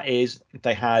about where that is.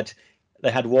 They had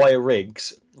wire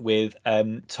rigs with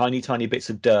tiny bits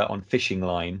of dirt on fishing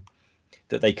line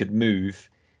that they could move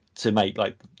to make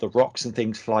like the rocks and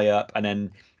things fly up, and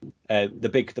then the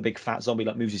big fat zombie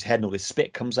like moves his head and all this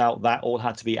spit comes out. That all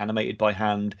had to be animated by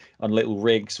hand on little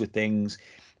rigs with things.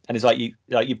 And it's like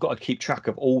you've got to keep track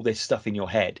of all this stuff in your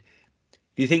head.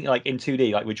 If you think like in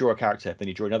 2D, like we draw a character, then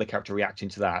you draw another character reacting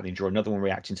to that, then you draw another one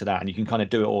reacting to that, and you can kind of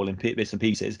do it all in bits and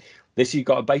pieces. This you've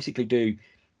got to basically do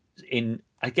in,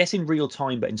 I guess, in real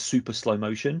time, but in super slow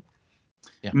motion.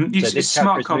 Yeah. So this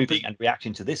character is moving and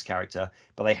reacting to this character,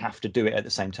 but they have to do it at the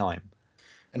same time.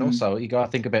 And also, you got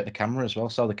to think about the camera as well.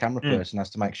 So the camera person has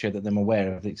to make sure that they're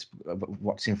aware of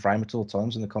what's in frame at all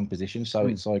times in the composition. So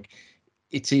it's like,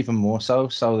 it's even more so.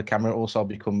 So the camera also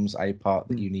becomes a part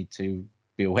that you need to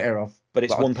be aware of. But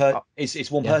it's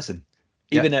it's one person.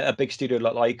 Even a big studio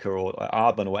like Leica or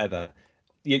Aardman or whatever,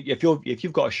 if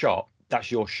you've got a shot,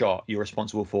 that's your shot. You're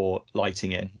responsible for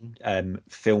lighting it,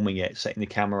 filming it, setting the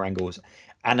camera angles,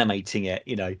 animating it.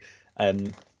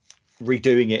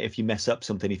 Redoing it if you mess up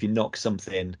something, if you knock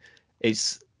something.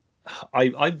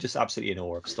 I'm just absolutely in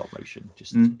awe of stop motion,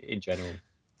 just in general.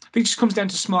 I think it just comes down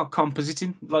to smart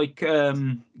compositing, like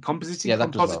compositing. Yeah, that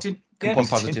compositing.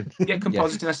 Compositing. Yeah,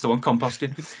 compositing. That's the one.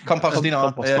 Composting.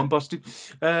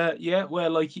 Composting. Yeah, where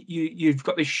like you've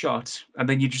got this shot, and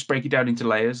then you just break it down into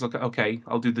layers. Like, okay,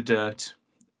 I'll do the dirt.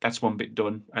 That's one bit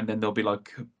done, and then there'll be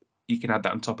like you can add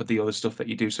that on top of the other stuff that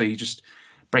you do. So you just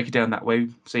break it down that way.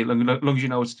 So as long as you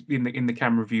know it's in the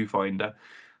camera viewfinder,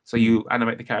 so you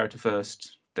animate the character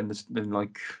first, then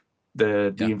like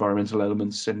the environmental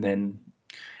elements, and then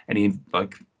any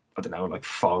like I don't know, like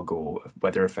fog or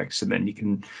weather effects, and then you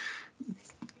can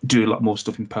do a lot more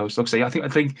stuff in post. Like I say, I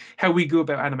think how we go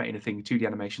about animating a thing, 2D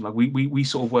animation, like we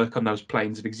sort of work on those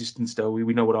planes of existence though.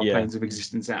 We know what our planes of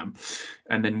existence are,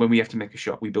 and then when we have to make a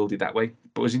shot, we build it that way.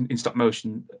 But as in stop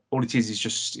motion, all it is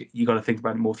just you got to think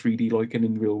about it more 3D like and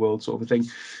in the real world sort of a thing.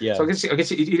 Yeah. So I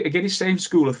guess again, it's same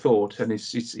school of thought and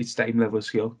it's same level of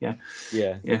skill. Yeah.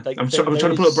 I'm trying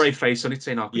to put a brave face on it,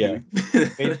 saying,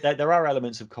 there are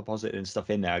elements of composite and stuff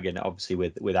in there again, obviously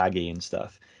with Aggie and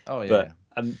stuff. Oh yeah. But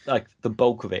like the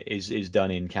bulk of it is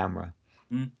done in camera,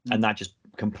 and that just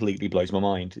completely blows my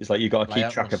mind. It's like you got to keep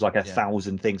track of like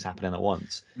 1,000 things happening at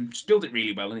once. Just build it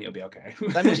really well, and it'll be okay.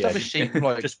 They must have a sheet,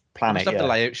 like just plan it. Have the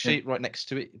layout sheet right next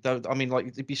to it. I mean, like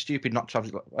it'd be stupid not to have.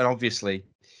 And obviously,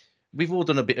 we've all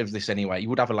done a bit of this anyway. You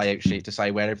would have a layout sheet to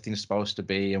say where everything's supposed to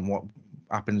be and what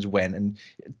happens when. And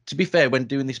to be fair, when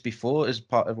doing this before, as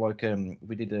part of like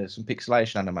we did some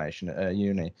pixelation animation at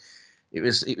uni. It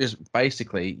was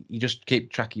basically you just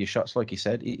keep track of your shots, like you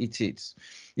said.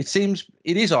 It seems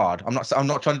it is hard. I'm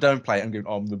not trying to downplay it and going,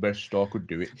 I'm the best, I could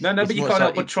do it. No, but you can't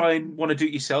help but try and want to do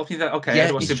it yourself. You think, okay, how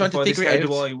do I simplify this? How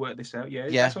do I work this out? Yeah,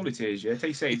 that's all it is. Yeah,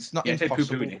 you say it's not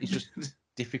impossible. It's just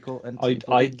difficult. And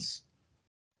I'd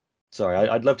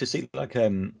love to see like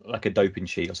a doping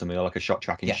sheet or something, or like a shot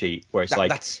tracking sheet where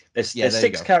it's there's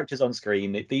 6 characters on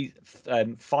screen. These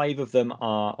 5 of them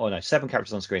are, 7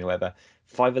 characters on screen or whatever.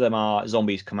 5 of them are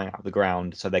zombies coming out of the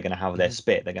ground, so they're going to have their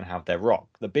spit, they're going to have their rock,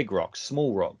 the big rocks,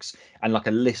 small rocks, and like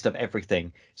a list of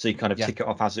everything. So you kind of tick it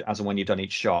off as and when you've done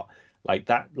each shot, like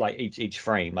that, like each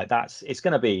frame, like it's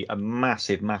going to be a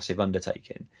massive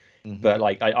undertaking. But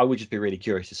like I would just be really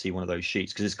curious to see one of those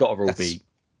sheets because it's got to all be.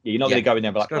 You're not going to go in there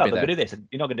and be like, I'm going to do this.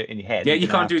 You're not going to do it in your head. Yeah, you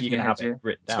can't do it in your head.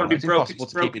 It's got to be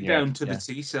broken down to the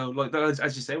T. So, like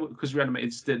as you say, because we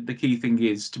animate, the key thing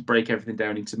is to break everything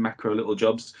down into macro little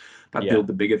jobs that build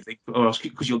the bigger thing. Or else,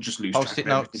 because you'll just lose Post-it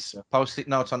notes. Post-it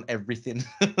notes on everything.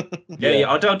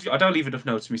 Yeah. I don't leave enough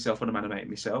notes to myself when I'm animating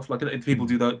myself. Like if people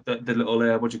do the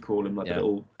little what do you call them? Like the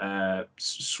little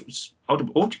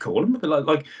what do you call them? Like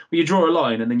when you draw a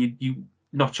line and then you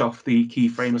notch off the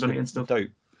keyframes on it and stuff. Dope.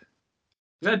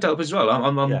 Is that dope as well? I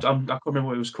can't remember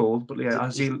what it was called, but yeah,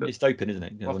 it's doping, isn't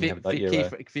it? For your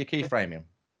keyframing.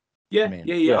 Yeah.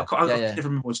 I can't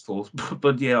remember what it's called,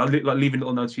 but yeah, I like leaving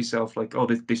little notes for yourself, like, oh,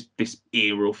 this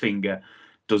ear or finger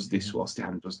does this whilst the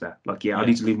hand does that. Like, I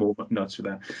need to leave more notes for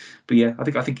that. But yeah,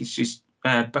 I think it's just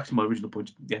back to my original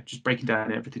point. Yeah, just breaking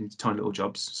down everything into tiny little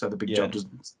jobs, so the big job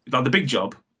doesn't. Like the big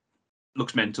job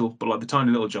looks mental, but like the tiny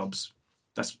little jobs.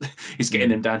 It's getting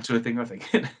them down to a thing, I think.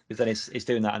 Because then it's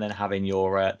doing that and then having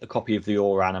your a copy of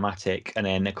your animatic and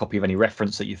then a copy of any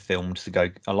reference that you've filmed to go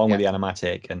along with the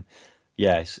animatic. And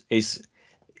it's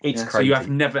crazy. So you have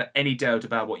never any doubt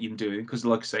about what you're doing because,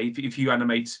 like I say, if you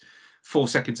animate 4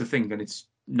 seconds of thing and it's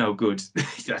no good,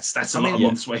 that's a lot of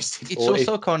months wasted. It's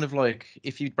also kind of like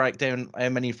if you break down how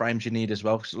many frames you need as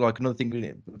well. Cause like another thing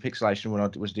with pixelation when I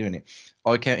was doing it,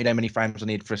 I counted how many frames I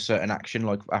need for a certain action.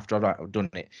 Like after I've done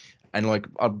it. And like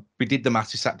we did the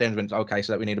math, we sat down and went, okay,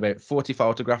 so that we need about 40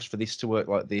 photographs for this to work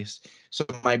like this. So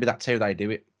maybe that's how they do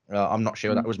it. I'm not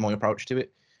sure. That was my approach to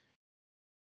it.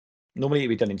 normally it'd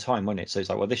be done in time, wouldn't it? So it's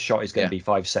like, well, this shot is going Yeah. to be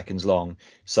 5 seconds long,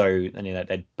 so and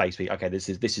they'd basically, okay, this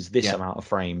is this Yeah. amount of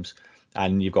frames,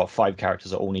 and you've got 5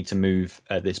 characters that all need to move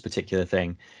at this particular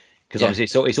thing, because Yeah.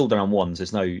 obviously it's all done on ones.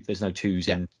 There's no twos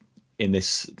Yeah. in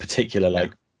this particular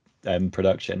like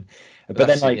production. But then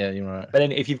That's it, like, yeah, you're right. but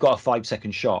then if you've got a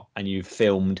 5-second shot and you've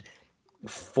filmed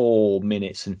 4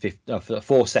 minutes and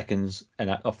 4 seconds and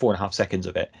 4.5 seconds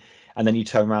of it, and then you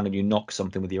turn around and you knock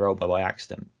something with your elbow by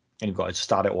accident, and you've got to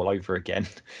start it all over again.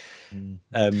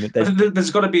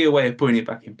 There's got to be a way of putting it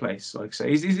back in place. Like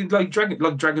say, is it like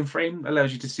Dragon Frame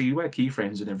allows you to see where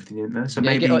keyframes and everything in there. So Yeah,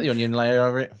 maybe you get like the onion layer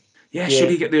over it. yeah,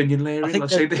 should you get the onion layer I in? think Like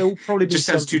say, there'll probably it be just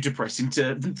sounds some, too depressing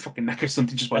to fucking knacker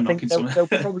something just by I think knocking there'll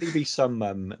someone. probably be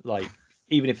some like,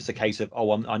 even if it's a case of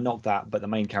I knocked that, but the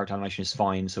main character animation is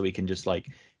fine, so we can just like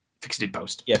Fix it in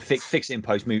post. yeah fix it in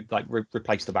post, move like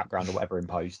replace the background or whatever in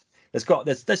post. There's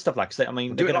stuff like I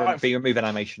mean Do they're it going to live. be removing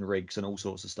animation rigs and all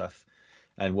sorts of stuff,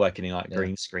 and working in like Yeah.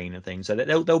 green screen and things. So there's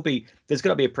going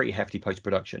to be a pretty hefty post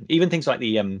production. Even things like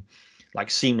the like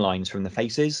seam lines from the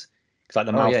faces, because like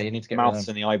the Oh, mouth, yeah, you need to get rid of mouths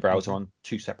them. and the eyebrows are on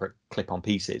 2 separate clip-on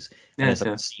pieces, and Yeah, there's like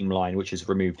yeah. a seam line which is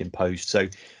removed in post. So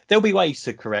there'll be ways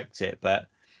to correct it, but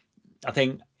I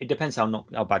think it depends how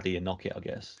badly you knock it, I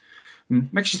guess.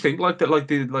 Makes you think like that,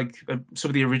 some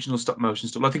of the original stop motion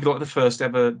stuff. I think like the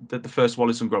first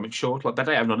Wallace and Gromit short, like they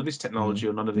don't have none of this technology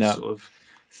or none of this No. sort of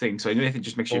thing. So anything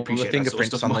just makes you All the appreciate that sort of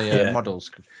fingerprints stuff on more. the Yeah.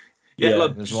 models. Yeah,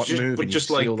 like There's what just, move, but and you just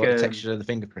see like all the texture of the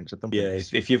fingerprints of them. Yeah,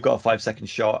 if you've got a 5-second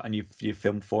shot and you've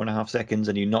filmed 4.5 seconds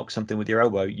and you knock something with your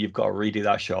elbow, you've got to redo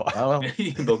that shot. Oh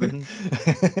well.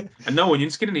 and no onion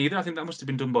skinning either. I think that must have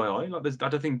been done by eye. Like I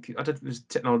don't think there's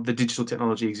the digital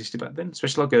technology existed back then,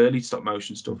 especially like early stop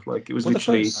motion stuff. Like it was Well, the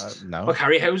literally first- No. like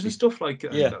Harryhausen stuff. Like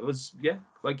Yeah. that was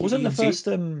like Wasn't you the can see- first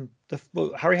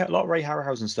a lot of Ray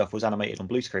Harryhausen stuff was animated on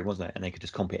blue screen, wasn't it? And they could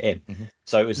just comp it in. Mhm.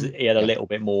 So it was he had a Yeah. little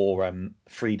bit more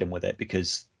freedom with it,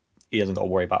 because he hasn't got to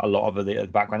worry about a lot of the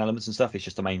background elements and stuff. It's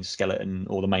just the main skeleton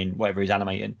or the main whatever he's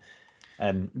animating.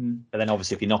 But then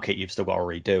obviously if you knock it, you've still got to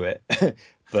redo it.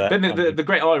 But Then the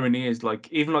great irony is like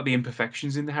even like the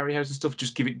imperfections in the Harryhausen stuff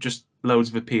just give it just loads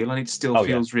of appeal, and it still Oh,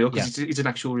 yeah. feels real because it's an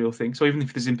actual real thing. So even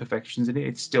if there's imperfections in it,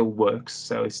 it still works.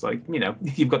 So it's like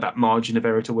you've got that margin of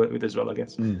error to work with as well, I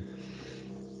guess.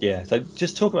 Yeah, so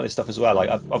just talk about this stuff as well. Like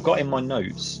I've got in my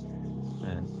notes.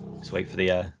 Let's wait for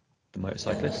the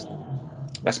motorcyclist.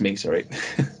 That's me, sorry.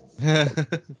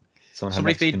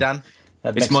 Somebody feed Dan.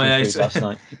 It's my food last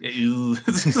night. Ew.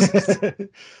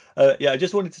 Yeah, I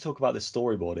just wanted to talk about the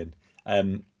storyboarding.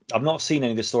 I've not seen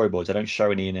any of the storyboards. I don't show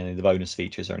any in any of the bonus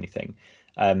features or anything.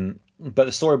 But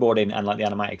the storyboarding and like the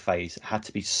animatic phase had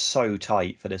to be so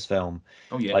tight for this film.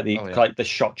 Oh yeah. Like the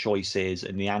shot choices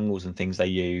and the angles and things they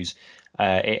use.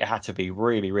 It had to be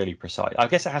really, really precise. I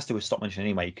guess it has to with stop motion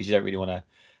anyway, because you don't really want to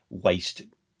waste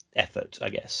effort, I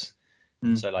guess.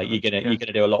 So like you're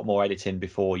gonna do a lot more editing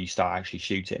before you start actually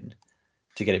shooting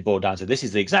to get it boiled down. So this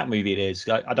is the exact movie it is.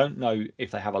 I don't know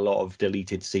if they have a lot of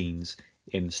deleted scenes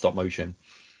in stop motion.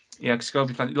 Yeah,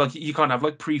 because like you can't have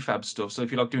like prefab stuff. So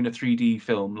if you're like doing a 3D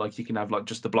film, like you can have like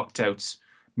just the blocked out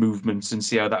movements and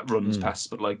see how that runs past.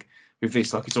 But like with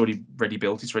this, like it's already ready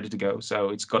built, it's ready to go. So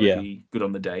it's got to be good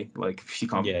on the day. Like you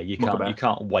can't. Yeah, you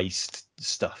can't waste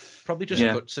stuff. Probably just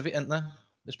cuts of it, isn't there?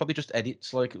 There's probably just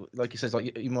edits, like he says,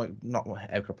 like you might not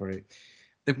outcopy.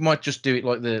 They might just do it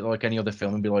like any other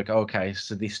film and be like, okay,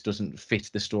 so this doesn't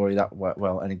fit the story that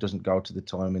well, and it doesn't go to the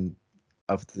time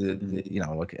of the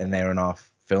like an hour and a half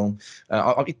film.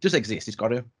 It does exist. It's got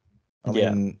to. I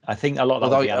mean, I think a lot of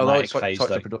that would be animatic phase,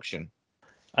 types of production.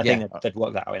 I think they'd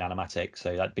work that out in animatic.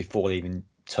 So like before they even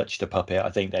touched a puppet, I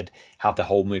think they'd have the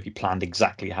whole movie planned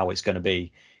exactly how it's going to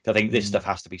be. I think this stuff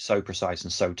has to be so precise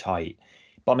and so tight.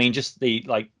 But I mean, just the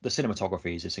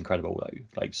cinematography is just incredible though.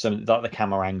 Like some like the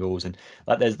camera angles and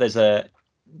like there's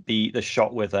the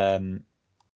shot with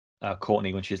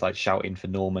Courtney when she's like shouting for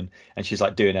Norman and she's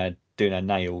like doing her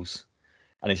nails,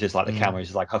 and it's just like the camera is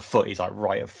just like her foot is like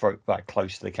right like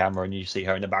close to the camera, and you see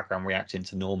her in the background reacting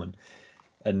to Norman,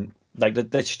 and like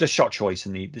the shot choice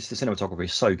and the cinematography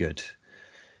is so good.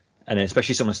 And then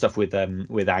especially some of the stuff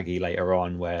with Aggie later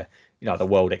on, where the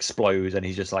world explodes and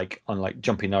he's just like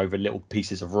jumping over little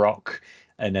pieces of rock,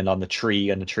 and then on the tree,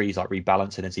 and the tree's like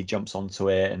rebalancing as he jumps onto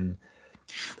it. And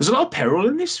there's a lot of peril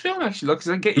in this film actually.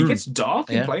 Like it gets dark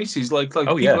in places. Like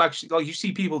people actually like you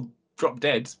see people drop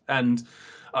dead, and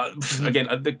again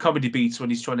the comedy beats when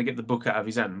he's trying to get the book out of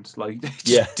his hand, like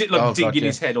digging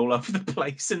his head all over the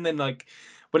place, and then like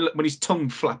when his tongue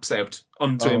flaps out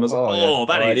onto him. I was like, yeah.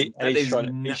 that is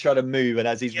he's trying to move, and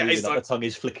as he's moving, it's like, the tongue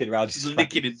is flicking around. He's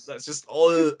licking it. That's just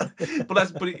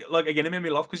like again, it made me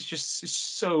laugh because it's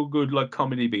so good, like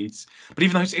comedy beats. But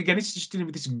even though it's just dealing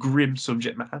with this grim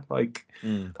subject matter. Like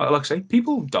I say,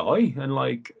 people die, and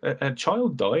like a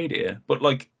child died here, but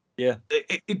like. Yeah,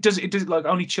 it does like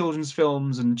only children's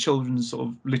films and children's sort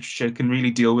of literature can really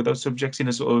deal with those subjects in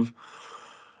a sort of,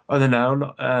 I don't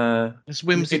know, it's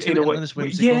whimsical. in a way. It's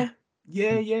whimsical.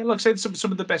 Yeah. Like I say,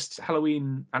 some of the best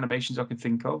Halloween animations I can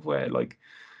think of, where like,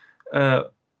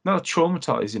 not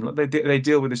traumatizing. Like they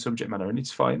deal with the subject matter, and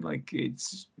it's fine. Like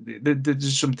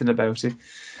there's something about it.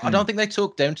 I don't think they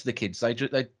talk down to the kids. They do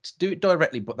it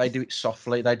directly, but they do it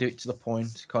softly. They do it to the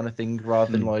point, kind of thing,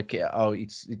 rather than like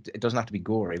it doesn't have to be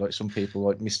gory. Like some people,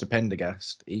 like Mr.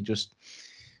 Pendergast, he just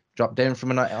dropped down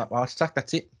from a heart attack.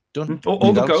 That's it. Done.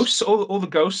 All the ghosts, all the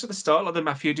ghosts at the start, like the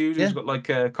mafia dude who's got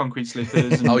like concrete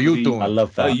slippers. And you doing? I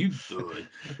love that. You doing?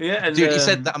 Yeah, and, dude, he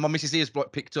said that, and my missus ears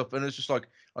picked up, and it was just like,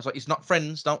 I was like, it's not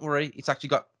Friends, don't worry. It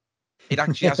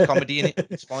actually has comedy in it.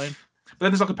 It's fine. But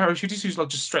then there's like a parachutist who's like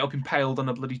just straight up impaled on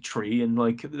a bloody tree, and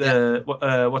like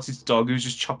what's his dog who's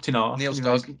just chopped in half. Neil's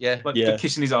dog, like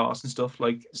kissing his ass and stuff.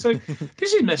 Like, so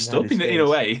this is messed up in a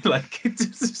way. Like,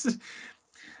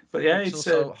 but yeah, it's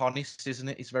also honest, isn't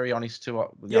it? It's very honest to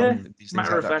what these things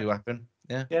like that do happen.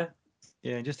 Yeah,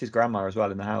 and just his grandma as well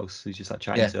in the house. He's just like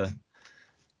chatting to her.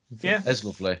 Yeah, that's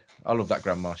lovely. I love that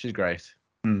grandma. She's great.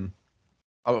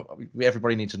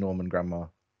 Everybody needs a Norman grandma.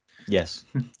 Yes,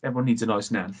 everyone needs a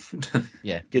nice nan.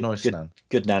 Yeah, nice nan.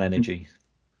 Good nan energy.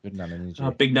 Good nan energy.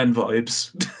 Big nan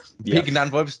vibes. Big nan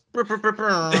vibes.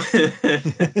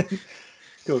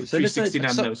 Cool. So 360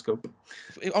 nan no scope.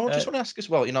 I just want to ask as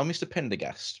well. You know, Mr.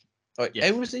 Pendergast. Like,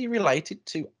 how was he related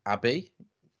to Abby?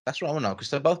 That's what I want to know,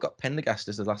 because they've both got Pendergast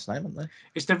as the last name, haven't they?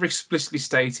 It's never explicitly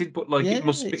stated, but like it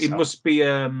must be.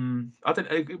 I don't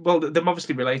know. Well, they're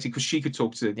obviously related because she could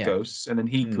talk to ghosts, and then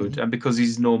he could, and because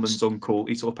he's Norman's uncle,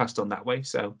 he sort of passed on that way.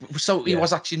 So he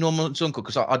was actually Norman's uncle,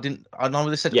 because I know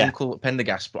they said Uncle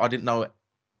Pendergast, but I didn't know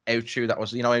how true that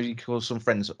was. You know, he calls some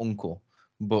friends uncle,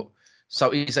 but.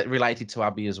 So is it related to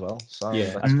Abby as well? So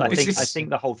I think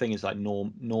the whole thing is like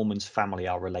Norman's family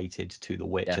are related to the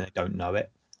witch, and they don't know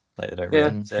it. Like they don't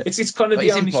realize it. It's kind of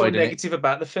the only sort of negative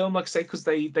about the film, like I say, because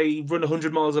they run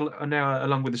 100 miles an hour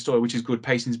along with the story, which is good.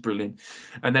 Pacing's brilliant,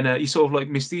 and then you sort of like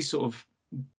miss these sort of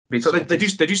bits. So they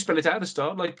do spell it out at the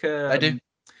start, like they do.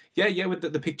 Yeah, with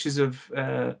the pictures of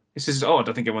it says, I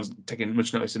don't think everyone's taking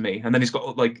much notice of me. And then he's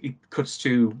got like he cuts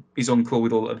to his uncle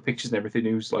with all of the pictures and everything.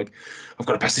 Who's like, I've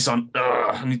got to pass this on.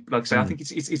 And he, like I say, I think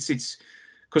it's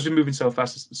because we're moving so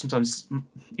fast. Sometimes and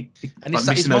it's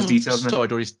missing those details.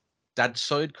 Side or his dad's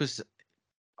side, because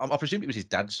I presume it was his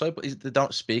dad's side, but they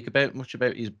don't speak much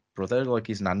about his brother, like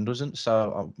his nan doesn't.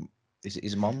 So. Is it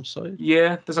his mom's side?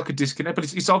 Yeah, there's like a disconnect,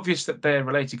 but it's obvious that they're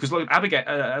related because like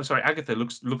Agatha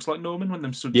looks like Norman when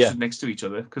them stood next to each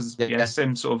other because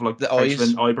same sort of like the eyes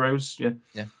and eyebrows.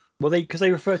 Yeah. Well,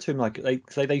 they refer to him like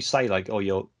they say like, oh,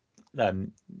 your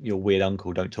weird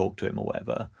uncle, don't talk to him or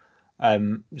whatever.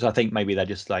 So I think maybe they're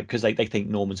just like, because they think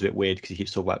Norman's a bit weird because he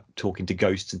keeps talking about talking to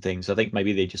ghosts and things. So I think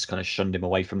maybe they just kind of shunned him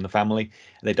away from the family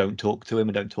and they don't talk to him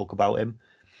and don't talk about him.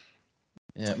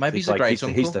 Yeah, maybe he's a great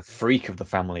uncle. He's the freak of the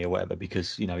family or whatever,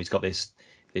 because he's got this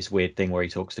weird thing where he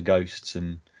talks to ghosts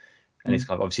and it's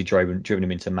kind of obviously driven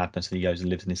him into madness, and he goes and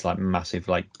lives in this like massive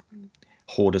like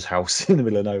hoarder's house in the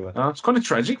middle of nowhere. It's kind of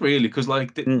tragic, really, because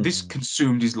like this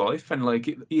consumed his life, and like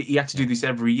he had to do this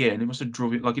every year, and it must have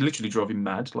drove him, like it literally drove him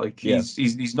mad. Like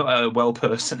he's not a well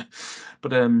person, but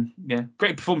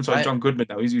great performance by John Goodman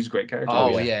though. He was a great character.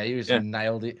 Oh yeah, he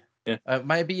nailed it. Yeah,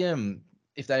 maybe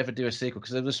if they ever do a sequel,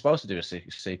 because they were supposed to do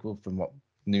a sequel from what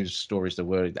news stories there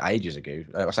were ages ago.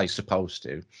 I say supposed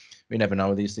to. We never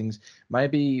know these things.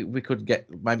 Maybe we could be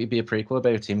a prequel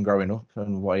about him growing up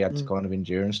and what he had to kind of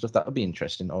endure and stuff. That would be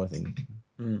interesting, I think.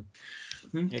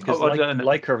 Because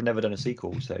Leica have never done a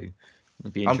sequel, so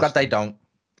it'd be I'm glad they don't.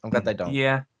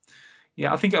 Yeah,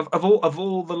 I think of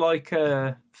all the like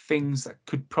things that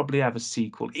could probably have a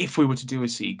sequel, if we were to do a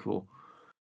sequel.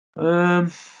 I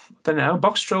don't know.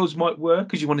 Box Trolls might work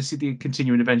because you want to see the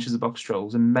continuing adventures of Box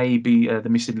Trolls, and maybe the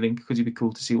Missing Link, because it'd be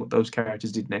cool to see what those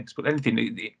characters did next. But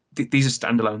anything, these are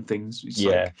standalone things. It's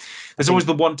like, there's always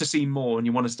the want to see more, and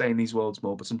you want to stay in these worlds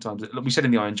more. But sometimes, like we said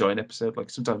in the Iron Giant episode, like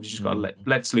sometimes you just got to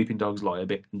let Sleeping Dogs lie a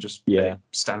bit and just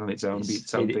stand on its own and be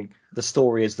its own thing. The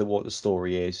story is what the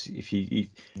story is. If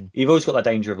you've always got that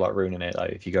danger of like ruining it,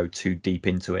 like if you go too deep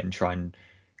into it and try and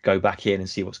go back in and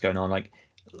see what's going on. Like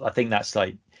I think that's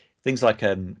like things like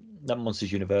that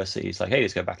Monsters University. It's like, hey,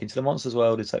 let's go back into the Monsters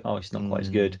world. It's like, oh, it's not quite as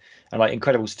good. And like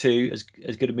Incredibles 2,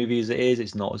 as good a movie as it is,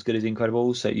 it's not as good as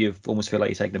Incredibles. So you almost feel like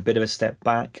you're taking a bit of a step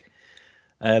back.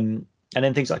 And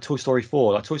then things like Toy Story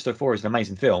 4. Like Toy Story 4 is an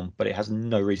amazing film, but it has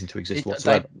no reason to exist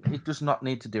whatsoever. It does not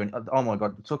need to do it. Oh my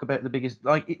god! Talk about the biggest.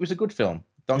 Like it was a good film.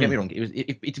 Don't get me wrong. It was.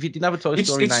 If it didn't have a Toy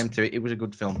Story name to it, it was a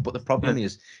good film. But the problem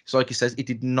is, it's like he says, it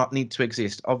did not need to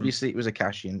exist. Obviously, it was a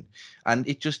cash in, and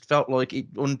it just felt like it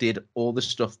undid all the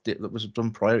stuff that was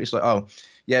done prior. It's like, oh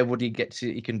yeah, Woody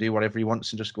he can do whatever he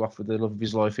wants and just go off with the love of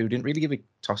his life, who didn't really give a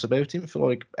toss about him for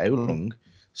like how long.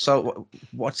 So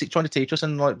what's it trying to teach us?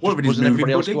 And like, wasn't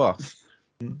everybody else go off?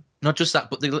 Not just that,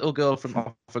 but the little girl from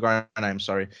I forgot her name,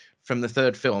 sorry, from the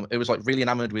third film, it was like really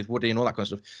enamored with Woody and all that kind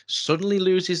of stuff. Suddenly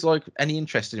loses like any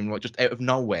interest in him, like just out of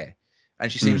nowhere,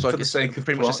 and she seems like it's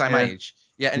pretty much the same age.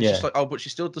 Yeah, and it's just like, oh, but she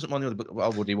still doesn't want the other. But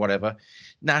oh, Woody, whatever.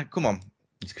 Nah, come on.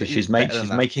 It's because she's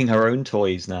making her own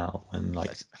toys now, and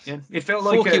like it felt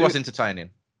like Forky was entertaining.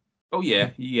 Oh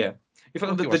yeah. It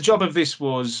felt the job of this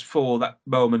was for that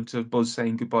moment of Buzz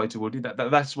saying goodbye to Woody.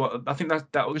 That's what I think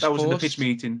that was in the pitch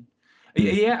meeting.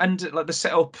 Yeah, and like the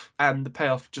setup and the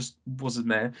payoff just wasn't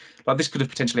there. Like this could have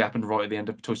potentially happened right at the end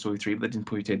of Toy Story 3, but they didn't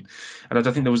put it in. And I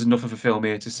don't think there was enough of a film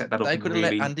here to set that up. They could have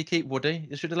let Andy keep Woody.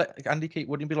 They should have let Andy keep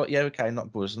Woody and be like, yeah, okay,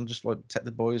 not Buzz, and just like take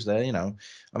the boys there, you know.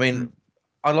 I mean,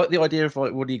 I like the idea of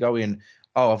like Woody going,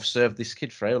 oh, I've served this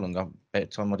kid for how long?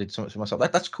 About time I did something for myself.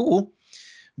 That's cool,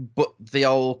 but the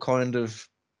old kind of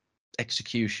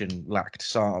execution lacked.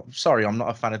 So sorry, I'm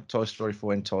not a fan of Toy Story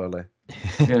 4 entirely.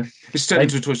 Yeah, it's turned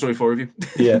into a Toy Story 4 review.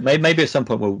 Yeah, maybe at some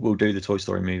point we'll do the Toy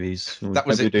Story movies. That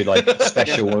was we'll do like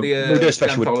special. We'll do a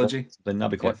special anthology. Then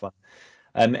that'd be quite fun.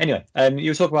 Anyway,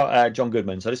 you were talking about John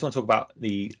Goodman, so I just want to talk about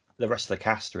the rest of the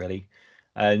cast really.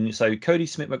 So Cody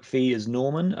Smith McPhee as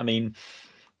Norman. I mean,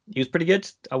 he was pretty good.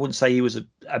 I wouldn't say he was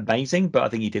amazing, but I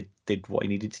think he did what he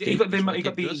needed to do. He got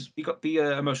the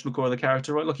emotional core of the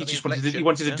character right. Like he just wanted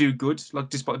to do good. Like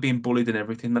despite being bullied and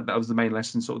everything, that was the main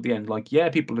lesson. Sort of the end. Like yeah,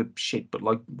 people are shit, but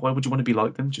like why would you want to be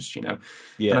like them? Just Yeah.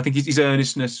 And I think his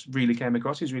earnestness really came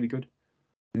across. He's really good.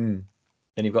 Then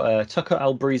you've got Tucker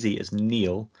Albrisi as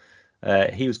Neil.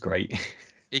 He was great.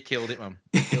 He killed it, man.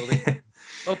 He killed it.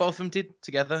 Well, both of them did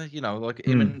together, you know, like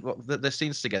him and the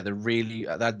scenes together really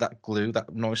had that glue,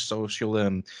 that nice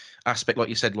social aspect, like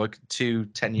you said, like 2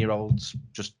 10-year-olds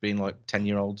just being like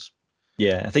 10-year-olds.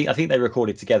 Yeah, I think they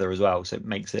recorded together as well, so it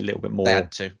makes it a little bit more. They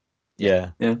had to. Yeah.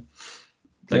 Nothing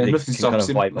stops kind of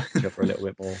him. fight each other a little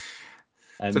bit more.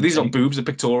 So these aren't boobs, they're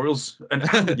pictorials. And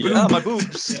my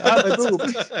boobs. My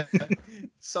boobs.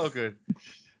 So good.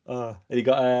 And you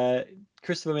got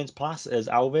Christopher Mintz-Plasse as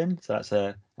Alvin,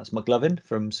 so that's McLovin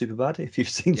from Superbad. If you've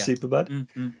seen Superbad,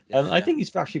 I think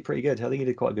he's actually pretty good. I think he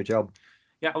did quite a good job.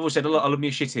 Yeah, I've always said I love me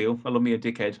a shitheel. I love me a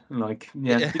dickhead. And like,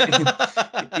 you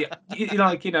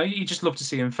just love to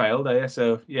see him fail there.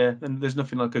 So yeah, and there's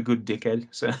nothing like a good dickhead.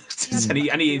 So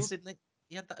and he is.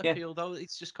 He had that appeal though.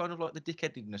 It's just kind of like the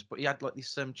dickheadedness, but he had like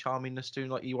this charmingness to him.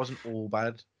 Like he wasn't all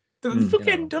bad. The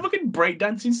fucking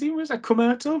breakdancing scene, where's that come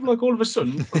out of? Like all of a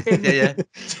sudden. What the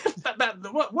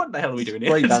hell are we doing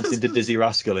here? Breakdancing to Dizzy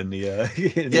Rascal in the.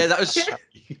 That was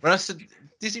when I said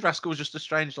Dizzy Rascal was just a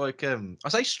strange, like I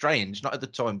say strange, not at the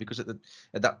time because at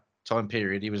that time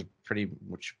period he was pretty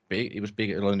much big. He was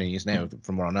bigger than he is now,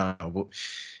 from what I know. But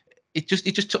it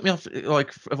just took me off,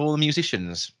 like of all the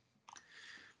musicians.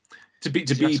 To be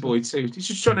B-boy too. He's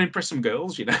just trying to impress some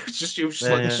girls, you know. Just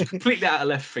completely out of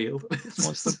left field.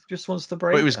 just wants to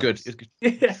break. But it was good.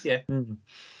 Yeah.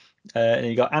 And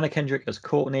you got Anna Kendrick as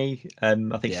Courtney. I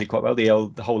think she did quite well. The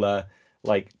whole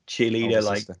like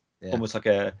cheerleader, almost like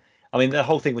a. I mean, the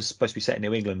whole thing was supposed to be set in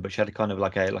New England, but she had a kind of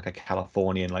like a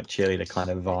Californian like cheerleader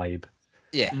kind of vibe.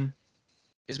 Yeah.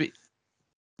 It's a bit.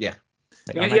 Yeah.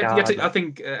 I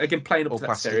think again playing up to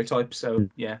that stereotype. So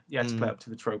yeah, you had to play up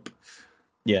to the trope.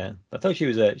 Yeah, I thought she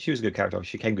was a good character.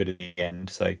 She came good at the end,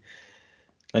 so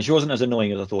and she wasn't as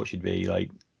annoying as I thought she'd be.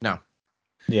 Like no,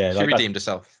 yeah, she redeemed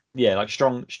herself. Yeah, like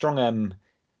strong.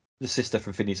 The sister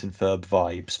from Phineas and Ferb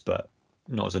vibes, but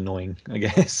not as annoying, I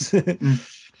guess. Yeah,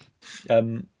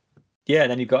 and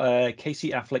then you've got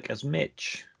Casey Affleck as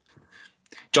Mitch.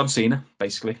 John Cena,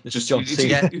 basically. It's just John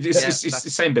Cena. It's the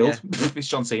same build. Yeah. It's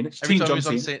John Cena. It's Team John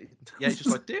Cena. Yeah, it's just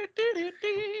like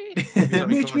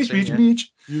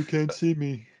Mitch. You can't see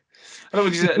me. I know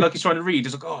he's trying to read.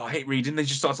 He's like, oh, I hate reading. Then he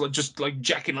just starts like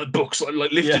jacking like books,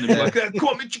 like lifting them. Like, come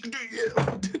on, Mitch, you can do it.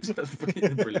 That's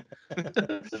fucking brilliant.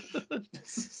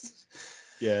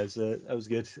 Yeah, so that was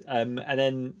good. And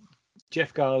then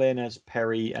Jeff Garlin as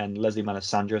Perry and Leslie Mann as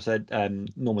Sandra said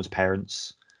Norman's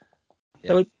parents. Yeah.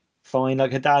 They were fine.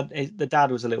 Like the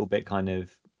dad was a little bit kind of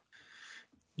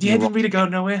Yeah, it didn't really go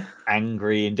nowhere.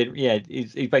 angry and didn't. Yeah,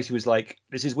 he basically was like,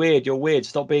 "This is weird. You're weird.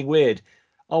 Stop being weird."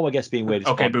 Oh, I guess being weird is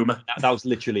Okay, fine. boomer. That was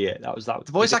literally it. That was that.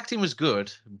 The voice acting was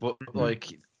good, but Mhm.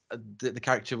 like the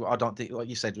character, I don't think, like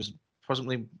you said, was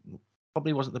probably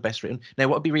wasn't the best written. Now,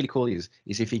 what would be really cool is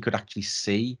if he could actually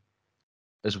see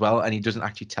as well, and he doesn't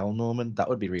actually tell Norman. That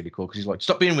would be really cool because he's like,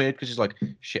 stop being weird, because he's like,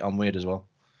 shit, I'm weird as well.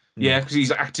 Yeah, because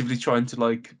he's actively trying to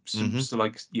like, Mhm. so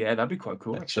like, yeah, that'd be quite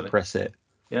cool. Like, Actually, suppress it.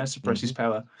 yeah, suppress his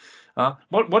power.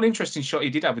 One interesting shot he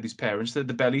did have with his parents, the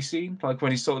belly scene, like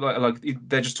when he's sort of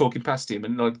they're just talking past him,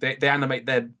 and like they animate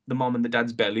the mom and the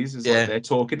dad's bellies as Yeah. like they're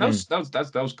talking. That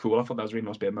was cool. I thought that was a really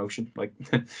nice bit of emotion. Like,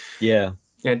 Yeah.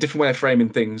 yeah, different way of framing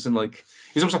things, and like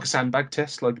it's almost like a sandbag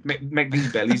test. Like make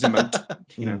these bellies emote.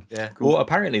 You know, Yeah. cool. Well,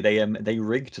 apparently they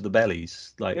rigged the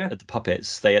bellies like Yeah. at the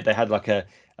puppets. They had like a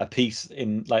piece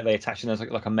in, like they attached, and there's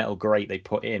like a metal grate they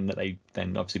put in that they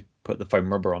then obviously put the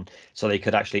foam rubber on, so they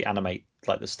could actually animate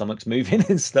like the stomachs moving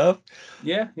and stuff.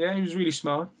 Yeah, he was really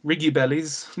smart. Rig your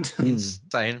bellies.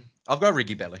 Saying, I've got a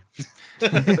riggy belly.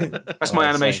 That's my Oh,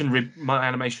 animation rib. My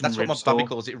animation. That's what rib my store. babby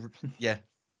calls it. Yeah.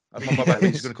 My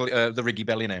babby's going to call it the riggy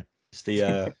belly now. It's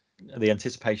the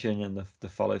anticipation and the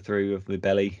follow through of the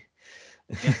belly.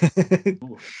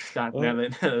 Ooh, that's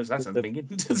The- thinking.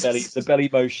 the belly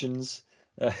motions.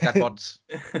 Dad bods.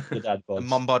 The dad bods. And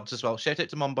mom bods as well. Shout out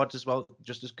to mom bods as well.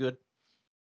 Just as good.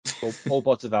 All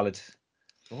bods are valid.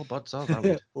 All bods are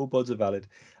valid. All bods are valid.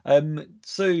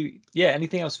 So yeah,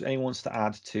 anything else anyone wants to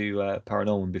add to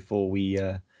Paranorman before we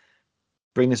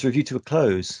bring this review to a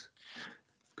close?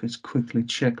 Let's quickly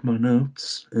check my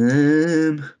notes.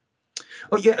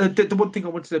 Oh yeah, the one thing I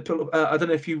wanted to pull up. I don't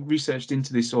know if you researched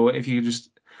into this or if you just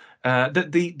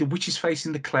the witch's face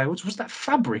in the clouds, was that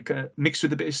fabric mixed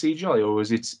with a bit of CGI, or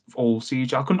was it all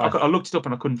CGI? I looked it up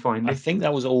and I couldn't find I it. think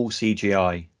that was all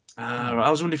CGI. I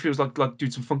was wondering if it was like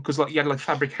doing some fun, because like you had like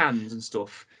fabric hands and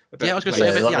stuff. Yeah, I was going to say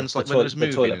about the hands, like when there was the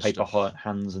moving toilet and paper stuff.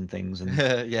 hands and things. And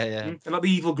yeah. And like the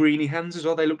evil greeny hands as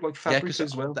well. They look like fabric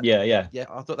as well. yeah. Yeah,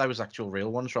 I thought they was actual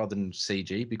real ones rather than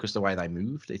CG, because the way they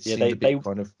moved, it Yeah, seemed a bit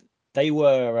kind of. They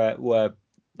were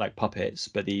like puppets,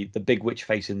 but the big witch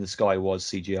face in the sky was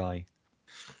CGI.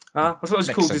 I thought it was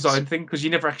a Makes cool sense. design thing, because you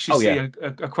never actually see yeah.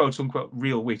 a quote unquote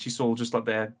real witch. It's all just like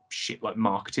their shit, like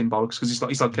marketing bollocks. Because it's like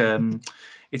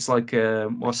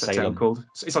what's that Salem. town called?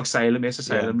 It's like Salem. It's a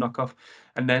Salem knockoff.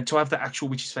 And then to have the actual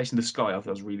witch's face in the sky, I thought that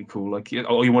was really cool. Like,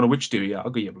 oh, you want a witch? Do you? I'll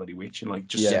give you a bloody witch, and like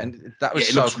just Yeah, and that was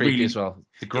it so looks creepy really- as well.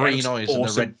 The it green looks eyes and the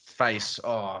awesome. red face.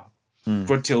 Oh,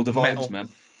 Gruntilda vibes, Metal. man.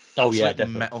 Oh yeah, like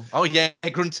definitely. metal. Oh yeah,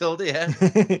 Gruntilda.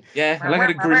 Yeah, Yeah, I like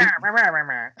a grim.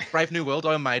 Brave New World,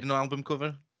 Iron Maiden album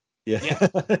cover. Yeah.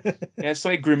 Yeah, it's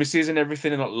like grimaces and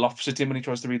everything, and like laughs at him when he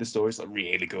tries to read the story. It's like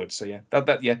really good. So yeah,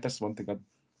 that's one thing I'd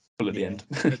pull at the end.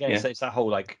 Again, it's that whole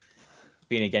like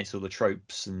being against all the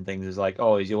tropes and things. Is like,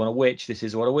 oh, you want a witch? This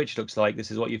is what a witch looks like.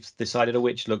 This is what you've decided a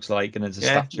witch looks like. And there's a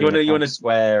Yeah, statue you wanna- in you a wanna-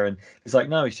 square, and it's like,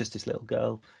 no, it's just this little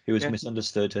girl who was Yeah.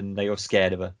 misunderstood, and they were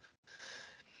scared of her.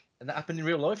 And that happened in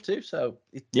real life too. So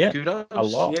Yeah, kudos. a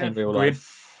lot Yeah, in real agreed.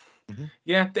 life.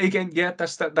 Yeah, again, yeah,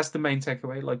 that's the main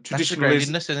takeaway. Like That's the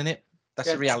traditionalism. groundedness, isn't it? That's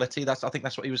Yeah. the reality. I think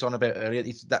that's what he was on about earlier.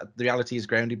 It's that the reality is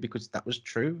grounded because that was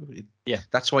true. Yeah.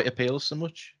 That's why it appeals so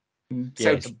much.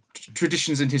 So Yeah.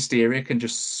 traditions and hysteria can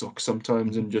just suck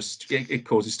sometimes, and just it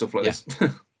causes stuff like Yeah. this.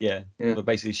 Yeah. Yeah. But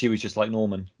basically, she was just like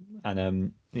Norman,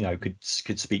 and could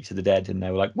speak to the dead, and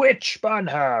they were like, "Witch, burn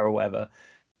her," or whatever.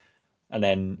 And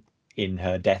then in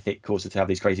her death, it caused her to have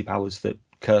these crazy powers that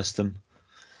cursed them.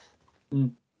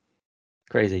 Mm.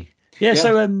 Crazy. Yeah.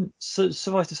 Yeah. So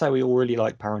suffice to say, we all really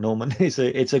like Paranorman.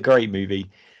 It's a great movie.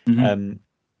 Mhm.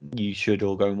 You should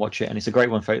all go and watch it, and it's a great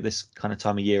one for this kind of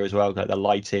time of year as well. Like the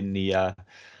lighting, the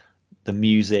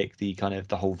music, the kind of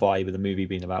the whole vibe of the movie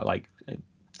being about like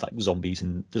zombies,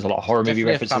 and there's a lot of horror movie Definitely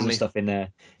a references and family- stuff in there.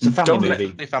 It's a family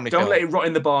movie. Don't let it rot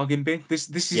in the bargain bin. This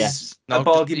is Yes. a No,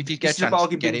 bargain. if you This get a is a chance,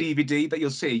 bargain get bin it. DVD that you'll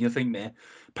see. You'll think, there,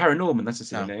 Paranorman. That's a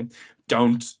silly name.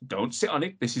 Don't sit on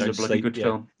it. This is Don't a bloody sleep, good yeah.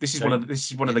 film. This is one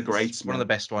of the greats. One of the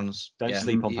best ones. Don't Yeah.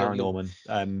 sleep on You'll-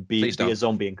 Paranorman. Be Please a don't.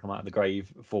 zombie and come out of the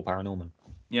grave for Paranorman.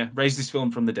 Yeah, raise this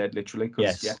film from the dead, literally. 'Cause,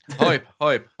 Yes. Yeah.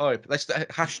 Hype. Let's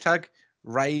hashtag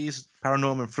raise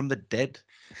Paranorman from the dead.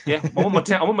 Yeah, I want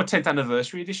my 10th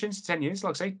anniversary edition. It's 10 years,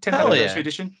 like I say, 10th Hell anniversary yeah.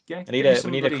 edition. Yeah,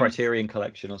 We need a Criterion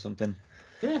collection or something.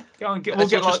 Yeah, go on, Let's we'll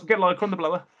get just- like on the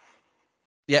blower.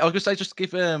 Yeah, I was gonna say just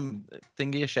give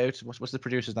Thingy a shout. What's the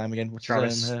producer's name again? What's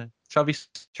Travis. his name? Travis.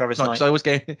 Travis Knight. Knight. So I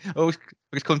always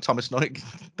call him Thomas Knight.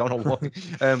 Don't know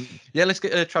why. Yeah, let's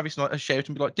get Travis Knight a shout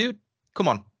and be like, dude, come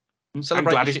on. And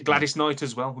Celebrate your shit, Gladys Knight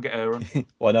as well. We'll get her on.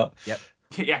 Why not?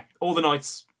 Yeah, all the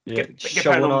nights. Yeah. Get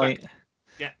Shovel Paranorman Knight.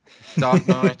 back. Dark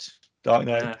Knight. Dark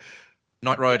Knight,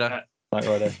 Knight Rider. Knight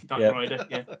Rider, Knight yeah, Rider,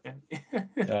 yeah.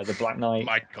 the Black Knight.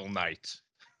 Michael Knight.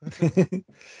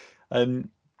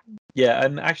 Yeah,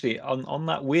 and actually on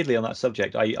that, weirdly on that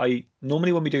subject, I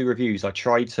normally when we do reviews, I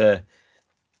try to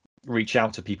reach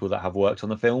out to people that have worked on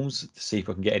the films to see if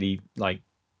I can get any like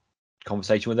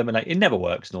conversation with them, and like, it never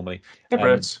works normally. Never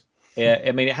hurts. Yeah,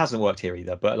 I mean it hasn't worked here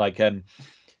either, but like I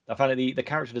found that the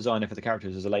character designer for the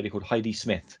characters is a lady called Heidi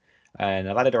Smith, and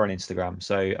I've added her on Instagram.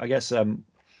 So I guess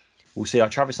we'll see.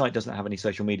 Like Travis Knight doesn't have any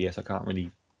social media, so I can't really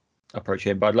approach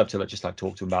him, but I'd love to just like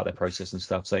talk to him about their process and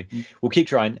stuff. So we'll keep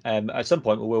trying. At some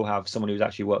point, we will have someone who's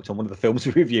actually worked on one of the films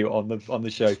we review on the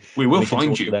show. We will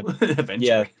find you eventually.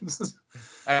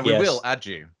 Yeah, we will add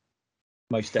you.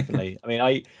 Most definitely. I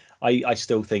mean, I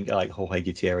still think like Jorge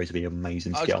Gutierrez would be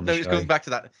amazing to get on the show. Going back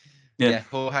to that. Yeah,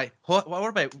 Jorge. What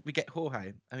about we get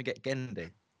Jorge and we get Gendy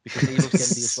because he loves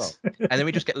Gendy as well, and then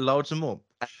we just get loads of more,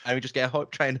 and we just get a hype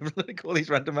train of like all these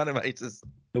random animators.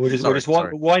 We'll just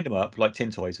wind them up like tin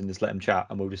toys and just let them chat,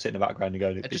 and we'll just sit in the background and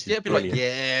go. Just be like,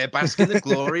 yeah, bask in the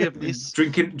glory of this.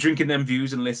 drinking them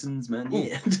views and listens, man.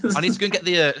 Yeah. I need to go and get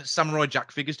the Samurai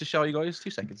Jack figures to show you guys. 2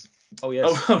 seconds. Oh yes.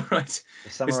 Oh right.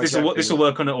 This will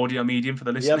work on an audio medium for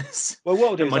the listeners. Well, what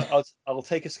I'll do is I'll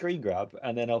take a screen grab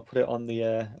and then I'll put it on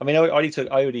the. I mean, I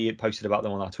already posted about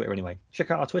them on our Twitter anyway.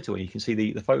 Check out our Twitter where you can see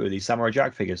the photo of these Samurai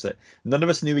Jack figures that none of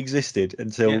us knew existed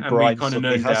until Brian kind of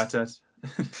nerded out at.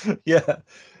 Yeah.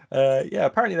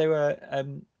 Apparently they were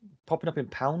popping up in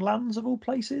Poundlands of all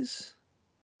places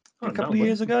a couple of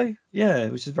years ago. Yeah,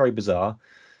 which is very bizarre.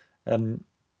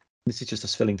 This is just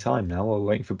us filling time now while we're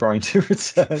waiting for Brian to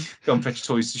return. Go and fetch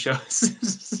toys to show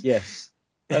us. Yes.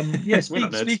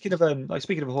 Speaking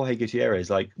of Jorge Gutierrez,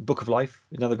 like Book of Life,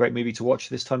 another great movie to watch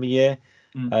this time of year.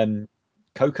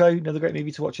 Coco, another great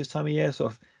movie to watch this time of year.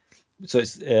 So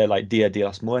it's like Dia de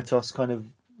los Muertos, kind of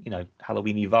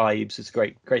Halloweeny vibes. It's a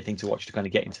great thing to watch to kind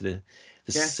of get into the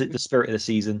spirit of the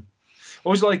season.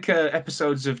 Always like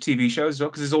episodes of TV shows as well,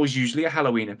 because there's always usually a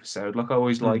Halloween episode. Like I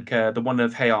always like the one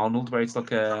of Hey Arnold, where it's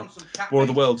like a War of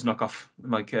the Worlds knockoff.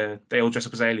 Like they all dress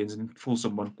up as aliens and fool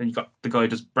someone. Then you got the guy who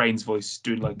does Brain's voice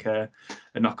doing like a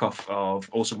knockoff of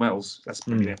Orson Welles. That's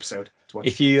probably an episode to watch.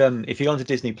 If you go onto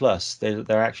Disney Plus, they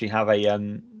actually have a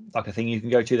like a thing you can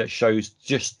go to that shows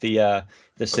just the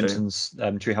Simpsons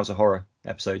Treehouse of Horror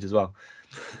episodes as well.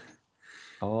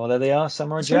 Oh, there they are,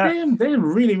 Samurai Jack. They're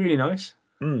really, really nice.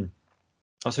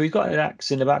 Oh, so he's got an axe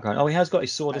in the background. Oh, he has got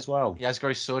his sword as well. He has got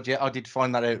his sword, yeah. I did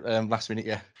find that out last minute,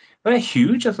 yeah. They're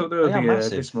huge. I thought they would be a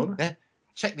bit smaller. Yeah.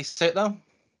 Check this out, though.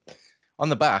 On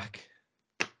the back,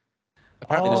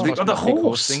 apparently there's a big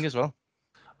horse thing as well.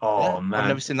 Oh, man. I've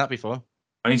never seen that before.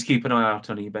 I need to keep an eye out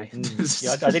on eBay.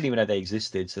 Yeah, I didn't even know they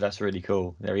existed, so that's really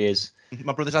cool. There he is.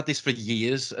 My brother's had this for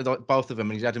years, both of them,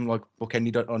 and he's had them like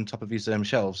bookended on top of his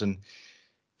shelves. And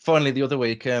finally, the other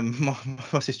week, my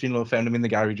sister-in-law found them in the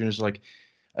garage and was like,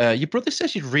 your brother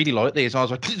says you'd really like these. And I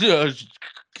was like,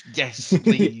 yes,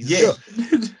 please. Yeah.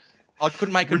 I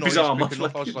couldn't make a noise quick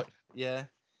enough. I was like, yeah.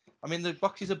 I mean, the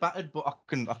boxes are battered, but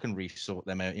I can re-sort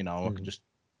them out, I can just...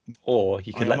 Or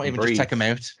you can let them even breathe. just take them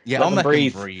out. Yeah, I'll let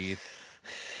them breathe.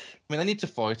 I mean, they need to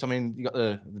fight. I mean, you got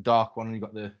the dark one, and you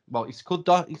got it's called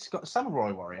dark. It's got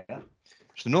Samurai Warrior,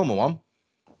 it's the normal one,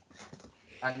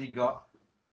 and you got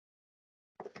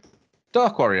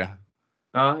Dark Warrior.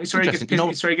 It's where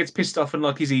he gets pissed off and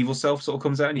like his evil self sort of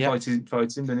comes out and he fights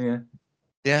him, doesn't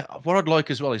he? Yeah, what I'd like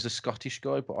as well is the Scottish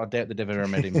guy, but I doubt they've ever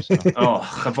met him. So.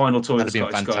 A vinyl toy of the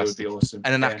Scottish guy would be awesome.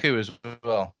 And an Aku as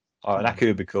well. Oh, an Aku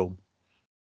would be cool.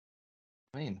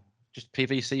 I mean, just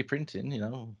PVC printing,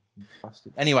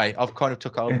 Anyway, I've kind of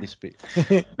took over this bit.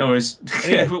 No worries.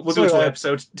 We'll do a toy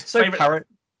episode. So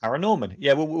Paranorman.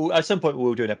 Yeah, we'll at some point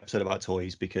we'll do an episode about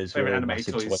toys because we're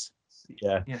animated toys.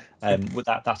 Yeah. With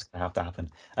that's gonna have to happen.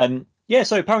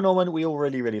 So Paranorman, we all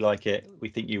really, really like it. We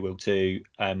think you will too.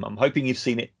 I'm hoping you've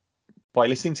seen it by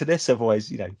listening to this,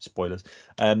 otherwise, spoilers.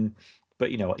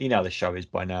 But you know how the show is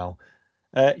by now.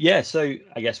 So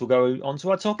I guess we'll go on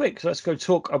to our topic. So let's go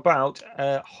talk about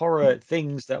horror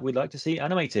things that we'd like to see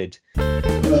animated.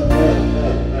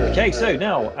 Okay, so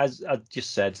now, as I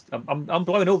just said, I'm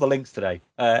blowing all the links today.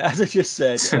 As I just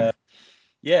said,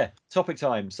 topic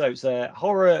time. So it's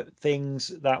horror things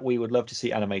that we would love to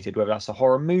see animated, whether that's a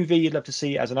horror movie you'd love to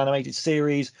see as an animated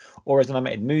series or as an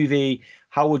animated movie.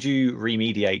 How would you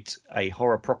remediate a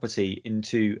horror property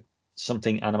into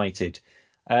something animated?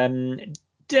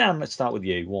 Dan, let's start with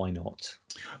you. Why not?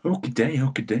 Okay.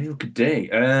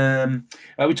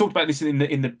 We talked about this in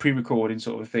the pre-recording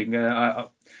sort of thing. I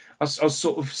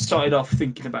sort of started off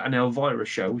thinking about an Elvira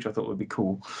show, which I thought would be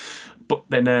cool, but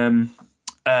then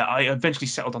I eventually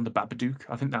settled on the Babadook.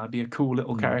 I think that would be a cool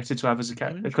little character to have as a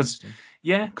character because,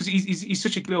 he's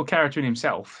such a little character in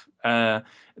himself.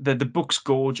 The book's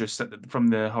gorgeous from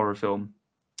the horror film,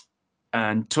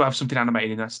 and to have something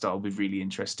animated in that style would be really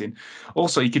interesting.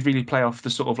 Also, you could really play off the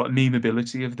sort of like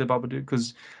memeability of the Babadook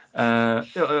because,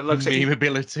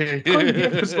 memeability.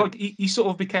 Because like he sort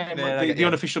of became the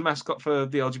unofficial mascot for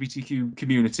the LGBTQ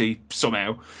community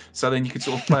somehow. So then you could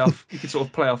sort of play off. You could sort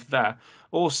of play off that.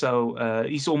 Also,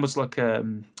 he's almost like a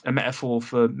metaphor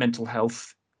for mental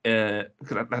health.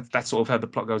 That's sort of how the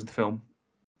plot goes in the film.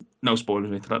 No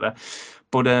spoilers or anything like that.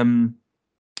 But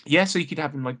so you could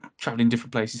have him like traveling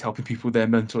different places, helping people with their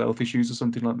mental health issues or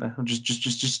something like that. Or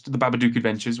just the Babadook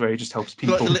adventures where he just helps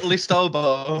people. Like a little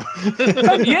Istobo.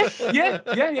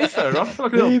 yeah. Fair enough.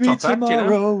 Like a little Maybe top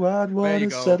tomorrow act, I'd want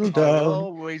to settle down. I'll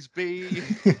always be.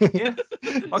 Yeah,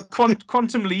 like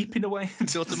quantum leap in a way.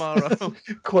 Until tomorrow.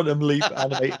 Quantum Leap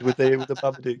animated with the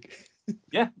Babadook.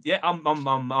 Yeah.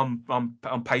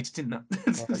 I'm patenting that.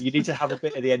 You need to have a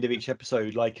bit at the end of each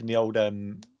episode, like in the old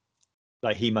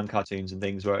like He-Man cartoons and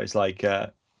things, where it's like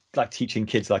teaching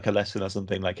kids like a lesson or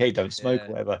something, like, hey, don't smoke,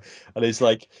 or whatever. And it's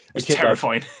like it's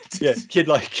terrifying. Kid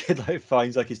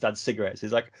finds like his dad's cigarettes.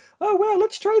 He's like, oh well,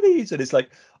 let's try these. And it's like,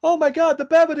 oh my god, the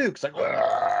Babadook's like,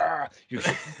 you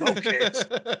should smoke it.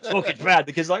 Smoke it bad.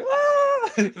 The kid's like,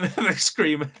 they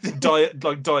scream, die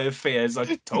of fear. As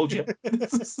I told you.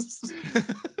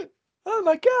 Oh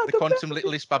my god, the quantum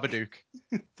littlest Babadook.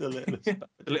 The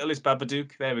littlest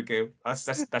Babadook. There we go.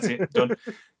 That's it. Done.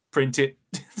 Print it.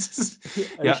 It's just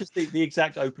the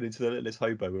exact opening to the Littlest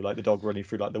Hobo with like the dog running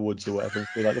through like the woods or whatever,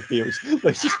 through like the fields.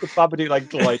 It's just the Babadook like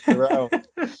gliding around.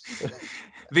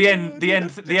 The end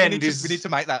is. We need to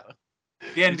make that.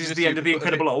 The end is the end of the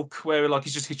Incredible Hulk, where like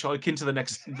he's just hitchhiking to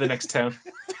the next town.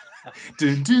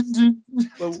 Dun, dun, dun.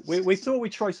 Well, we thought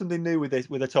we'd try something new with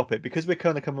a topic because we're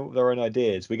kind of coming up with our own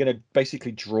ideas. We're going to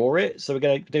basically draw it, so we're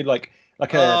going to do like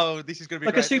this is going to be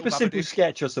like a super simple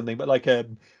sketch or something, but like a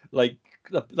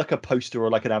poster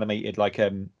or like an animated like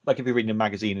if you're reading a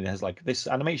magazine and it has like this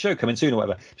animated show coming soon or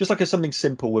whatever, just like something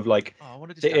simple with like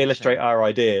to illustrate our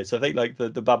ideas. So I think like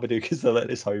the Babadook is the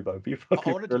Littlest Hobo. I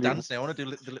want to dance now. I want to do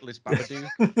the Littlest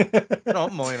Babadook.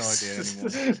 Not my idea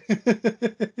anymore.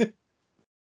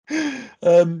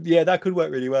 Yeah, that could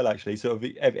work really well actually. Sort of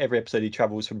every episode he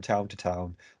travels from town to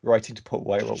town, writing to put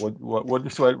away what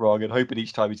went wrong and hoping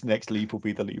each time his next leap will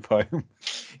be the leap home.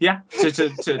 Yeah, so to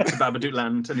Babadook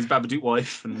land and his Babadook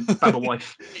wife and Baba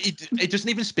wife. He doesn't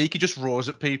even speak. He just roars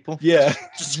at people. Yeah,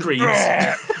 just screams.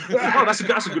 Oh, that's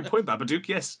a good point, Babadook.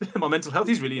 Yes, my mental health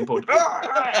is really important.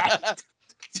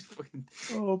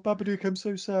 Oh, Babadook, I'm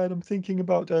so sad. I'm thinking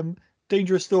about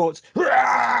dangerous thoughts.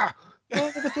 I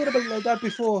never thought about it like that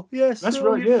before. Yes, that's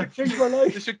right. Yeah, changed my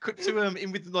life. They should cut to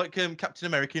in with like Captain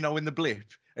America, in the blip.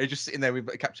 And he's just sitting there with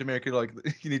Captain America, like,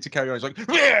 you need to carry on. He's like,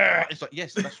 Rah! It's like,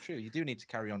 yes, that's true. You do need to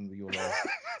carry on with your life.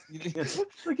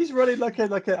 Like he's running like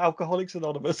an Alcoholics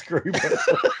Anonymous group.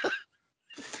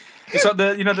 It's like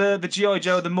the G.I.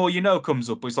 Joe, the more you know comes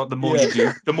up. It's like the more you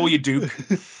do, the more you do.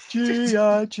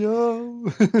 G.I. Joe.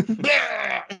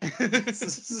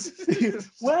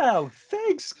 Wow,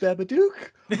 thanks,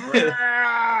 Babadook.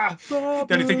 The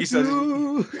only thing he says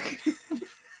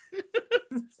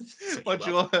is, my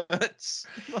jaw hurts.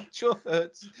 My jaw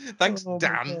hurts. Thanks,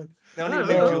 Dan.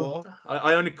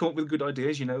 I only come up with good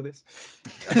ideas, you know this.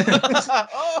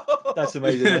 That's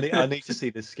amazing. I need to see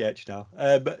this sketch now.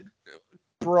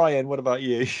 Brian, what about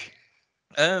you?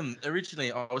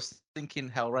 Originally, I was thinking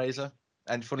Hellraiser,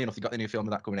 and funny enough, you got the new film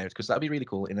of that coming out because that'd be really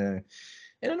cool in a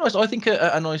nice. I think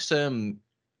a nice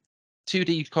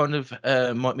 2D kind of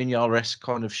Mike Mignola-esque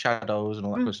kind of shadows and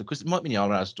all that kind of stuff. Because Mike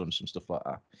Mignola has done some stuff like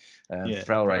that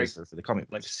for Hellraiser for the comic,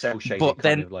 like cell shading, but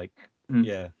then of like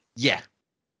yeah.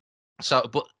 So,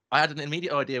 but I had an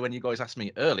immediate idea when you guys asked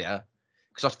me earlier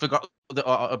because I forgot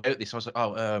about this. I was like,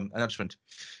 and I just went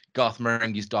Garth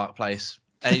Marenghi's Dark Place.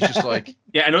 And he's just like,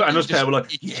 yeah, and us were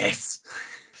like, yes,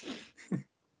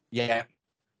 yeah,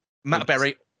 Matt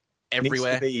Berry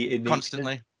everywhere,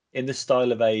 constantly in the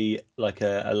style of a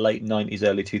late 90s,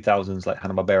 early 2000s, like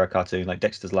Hanna-Barbera cartoon, like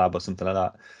Dexter's Lab or something like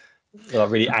that. Like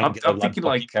really angry, I'm thinking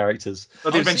like characters.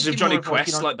 The Adventures of Johnny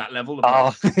Quest, like that level.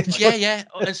 Yeah,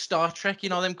 and Star Trek,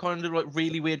 them kind of like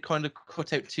really weird, kind of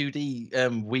cut out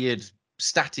 2D, weird.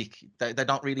 Static. They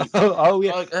don't really. Oh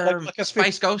yeah, like a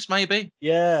Space Ghost maybe.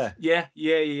 Yeah. Like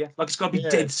it's got to be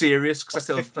dead serious because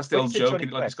that's the old joke.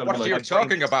 Like it's got to be what like. What are you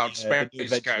talking about,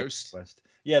 Space Ghost?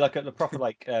 Yeah, like the proper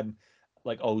like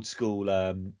old school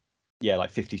Yeah,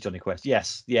 like 50s Johnny Quest.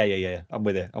 Yes. Yeah. I'm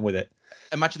with it.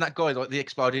 Imagine that guy, like the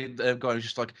exploded guy, who's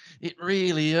just like, it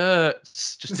really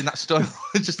hurts, just in that style,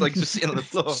 just sitting on the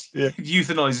floor. Yeah.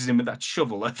 Euthanizes him with that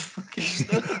shovel. Like, fucking...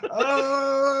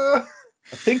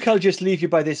 I think I'll just leave you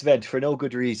by this vent for an all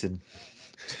good reason.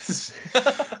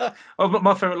 Oh, but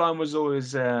my favorite line was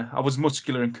always, "I was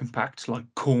muscular and compact like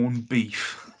corned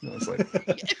beef." I was like,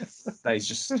 Yes. that is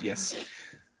just yes.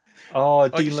 Oh,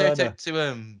 Like, Dean shout Lerner. out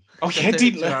to Oh shout yeah, out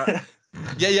Dean to, Lerner.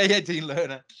 yeah, Dean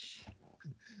Lerner.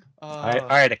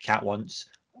 I had a cat once.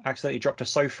 I accidentally dropped a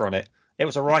sofa on it. It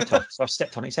was a write-off, so I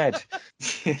stepped on its head.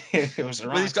 It was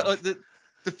But he's got like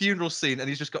the funeral scene, and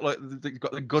he's just got like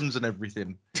got the guns and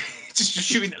everything. just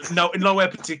shooting nowhere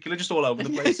particular, just all over the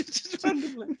place. Just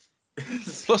randomly.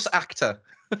 Plus actor.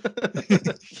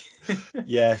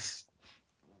 Yes.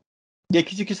 Yeah,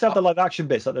 because you can still have the live action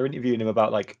bits, like they're interviewing him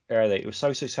about like it was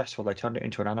so successful they turned it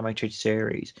into an animated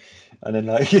series, and then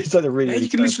like it's like a really, Yeah, really you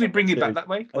can literally bring it back series. that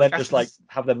way. And then just like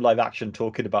have them live action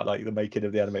talking about like the making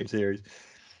of the animated series.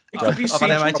 it could be I've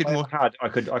animated If more.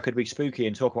 I could be spooky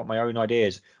and talk about my own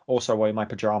ideas, also wear my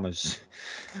pajamas.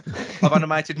 I've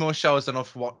animated more shows than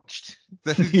I've watched.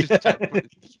 Yeah.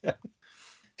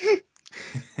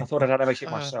 I thought I'd animate it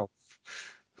myself.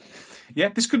 Yeah,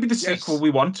 this could be the sequel Yes. we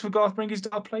want for Garth Marenghi's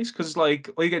Dark Place, because like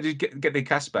all you get to get their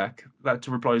cast back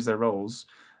to reprise their roles,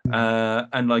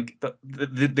 and like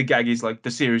the gag is like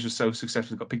the series was so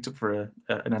successful it got picked up for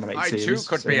an animated I series. too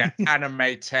could be an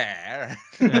animator.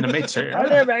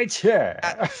 animator.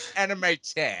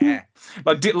 Animator.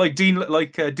 Like Dean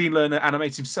Lerner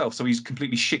animates himself, so he's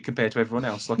completely shit compared to everyone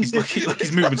else. Like he's like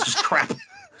his movements just crap.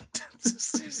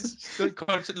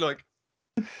 Constantly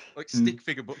like stick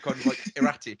figure, but kind of like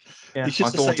erratic. Yeah, It's just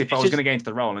I the thought same- if I it's was just- going to get into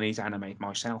the role, I need to animate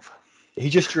myself. He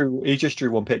just drew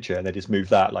one picture and then just moved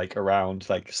that like around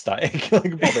like static.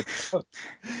 Like,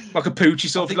 Like a pooch,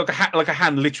 sort of like a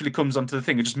hand literally comes onto the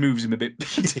thing and just moves him a bit.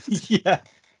 yeah.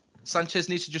 Sanchez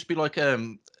needs to just be like a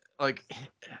Monty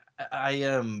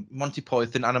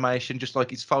Python animation, just like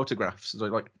his photographs,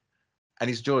 like, and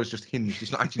his jaw is just hinged.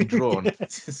 It's not actually drawn.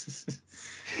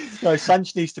 No,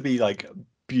 Sanch needs to be like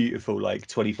beautiful, like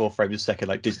 24 frames a second,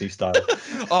 like Disney style.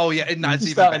 Oh yeah, and that's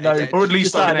Just even out of better. nowhere. Or at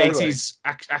least Just like out an of nowhere. 80s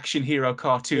action hero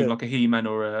cartoon, Yeah. like a He-Man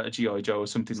or a G.I. Joe or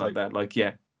something like that. Like,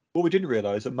 yeah. What we didn't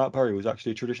realise that Matt Perry was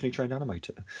actually a traditionally trained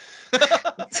animator.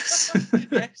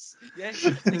 yes.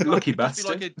 Lucky Just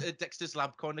bastard. be like a Dexter's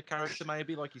Lab kind of character,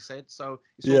 maybe, like you said. So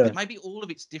it's Yeah. maybe all of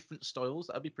its different styles.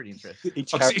 That'd be pretty interesting.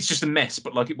 Each Obviously, it's just a mess,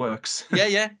 but like it works.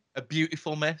 Yeah, a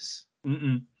beautiful mess.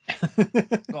 Mm-mm.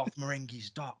 Garth Marenghi's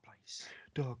Dark Place.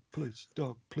 Dog, please,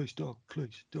 dog, please, dog,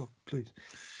 please, dog, please.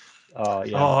 Oh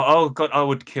yeah. Oh God, I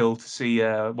would kill to see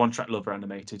One Track Lover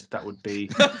animated. That would be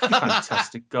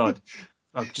fantastic. God,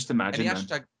 just imagine. Any Man.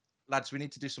 hashtag, lads? We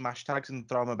need to do some hashtags and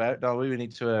throw them about. No, we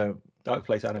need to. Dark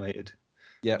Place animated.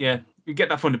 Yeah, you get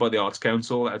that funded by the Arts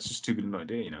Council. That's just too good an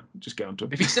idea, you know. Just get onto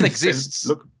it. If it still exists.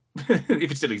 Look,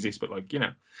 if it still exists, but like, you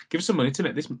know, give us some money to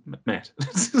make this Matt.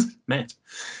 Matt,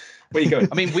 where you going?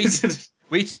 I mean, we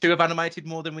too have animated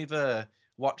more than we've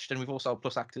watched, and we've also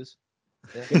plus actors.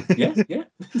 yeah.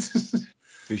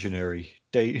 Visionary,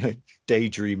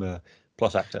 daydreamer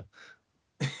plus actor.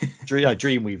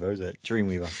 Dreamweaver, is it?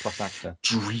 Dreamweaver plus actor.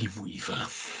 Dreamweaver.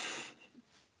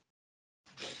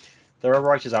 There are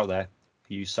writers out there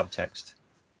who use subtext,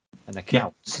 and they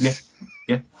counts. Yeah.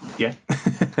 Yeah,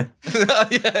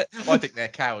 I think they're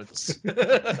cowards.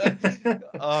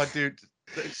 Oh, dude,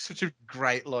 it's such a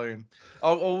great line.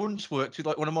 I once worked with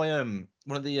like one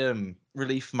of the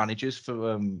relief managers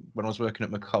for when I was working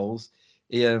at McColl's.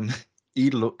 He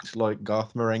looked like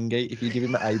Garth Marenghi. If you give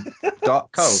him a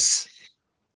dark coat,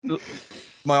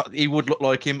 he would look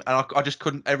like him, and I just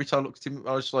couldn't. Every time I looked at him,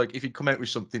 I was like, if he'd come out with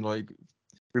something like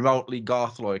remotely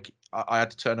Garth-like, I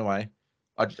had to turn away.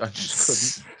 I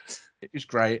just couldn't. It was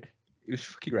great. It was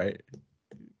fucking great.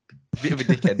 Bit of a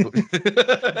dickhead,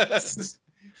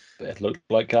 but It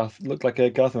looked like a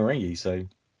Garth Marenghi. So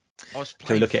I was Can we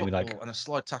playing look at him football like- and a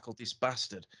slide tackled this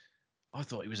bastard. I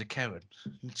thought he was a coward.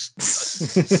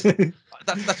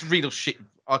 That's real shit.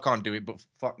 I can't do it, but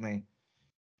fuck me.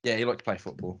 Yeah, he liked to play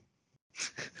football.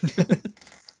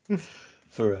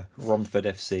 for Romford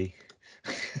FC.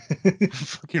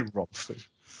 Fucking Romford.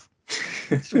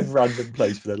 It's a random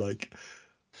place for like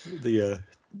the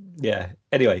yeah.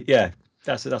 Anyway, yeah,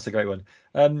 that's a great one.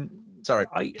 Sorry.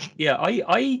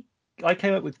 I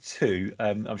came up with two.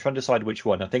 I'm trying to decide which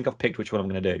one. I think I've picked which one I'm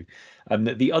going to do.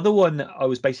 The other one I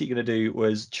was basically going to do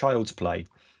was Child's Play,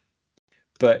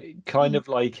 but kind of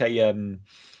like a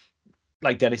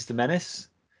like Dennis the Menace.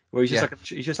 where he's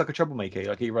just like a troublemaker.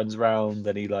 Like he runs around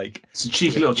and he like it's a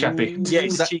cheeky little chappy. Yeah,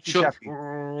 he's a that cheeky Chuck- chappy.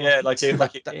 Yeah,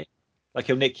 like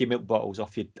he'll nick your milk bottles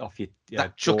off your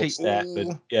That Chucky. doorstep,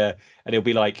 and he'll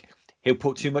be like he'll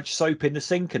put too much soap in the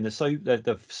sink and the soap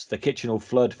the kitchen will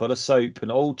flood full of soap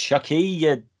and old Chucky,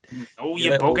 you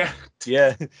bugger.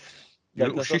 Yeah. You I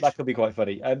little thought shit. that could be quite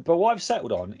funny. But what I've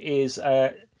settled on is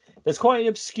there's quite an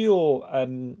obscure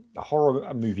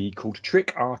horror movie called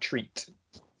Trick or Treat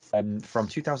from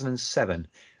 2007,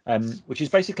 which is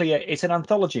basically it's an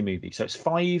anthology movie. So it's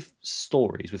 5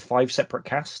 stories with 5 separate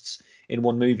casts in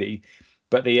one movie,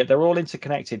 but they're all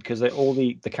interconnected because all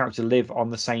the characters live on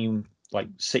the same like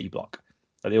city block.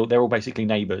 So they're all basically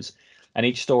neighbors, and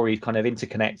each story kind of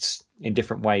interconnects in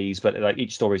different ways. But like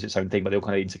each story is its own thing, but they all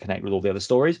kind of interconnect with all the other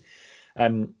stories.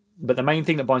 But the main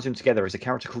thing that binds them together is a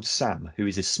character called Sam, who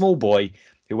is this small boy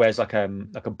who wears like a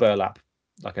burlap,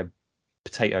 like a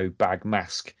potato bag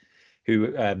mask,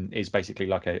 who is basically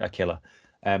like a killer.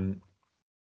 And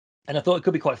I thought it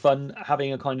could be quite fun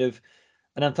having a kind of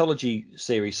an anthology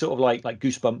series, sort of like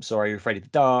Goosebumps or Are You Afraid of the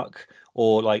Dark,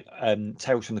 or like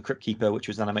Tales from the Crypt Keeper, which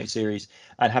was an animated series,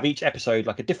 and have each episode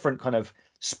like a different kind of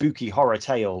spooky horror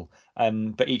tale,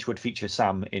 but each would feature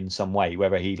Sam in some way,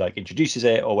 whether he like introduces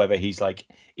it or whether he's like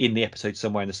in the episode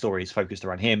somewhere and the story is focused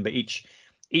around him. But each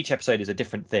episode is a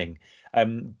different thing.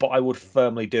 But I would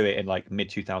firmly do it in like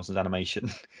mid-2000s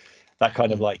animation. That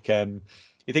kind of like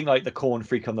you think like the Corn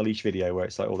Freak on the Leash video where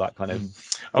it's like all that kind of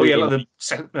Oh yeah, really, like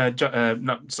the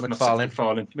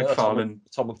McFarlane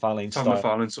Tom McFarlane Tom style.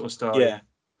 McFarlane sort of style. Yeah.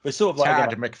 But sort of like,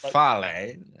 Tad again,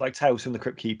 McFarlane. like Tales from the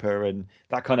Crypt Keeper and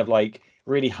that kind of like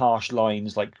really harsh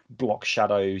lines, like block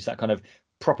shadows, that kind of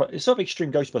proper. It's sort of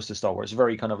extreme Ghostbuster style, where it's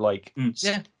very kind of like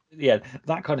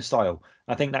that kind of style.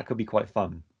 I think that could be quite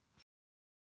fun.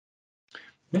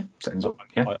 Yeah, sounds like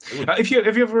If you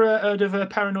ever heard of a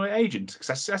Paranoid Agent?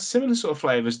 Because that's similar sort of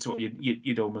flavors to what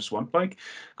you'd almost want, like,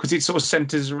 because it sort of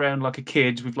centers around like a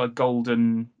kid with like a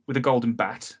golden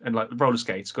bat and like roller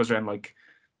skates, goes around like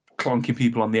clonking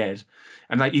people on the head,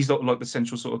 and like he's not like the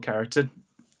central sort of character,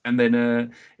 and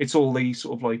then it's all these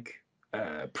sort of like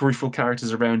peripheral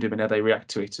characters around him and how they react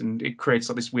to it, and it creates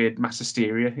like this weird mass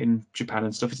hysteria in Japan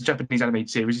and stuff. It's a Japanese animated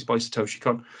series. It's by Satoshi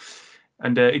Kon,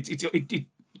 and it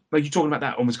like you're talking about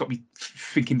that almost got me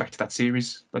thinking back to that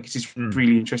series. Like it's just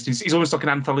really interesting. It's almost like an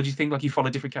anthology thing. Like you follow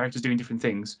different characters doing different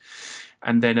things,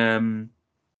 and then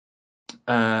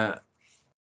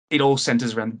it all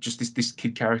centers around just this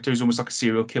kid character who's almost like a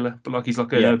serial killer, but like he's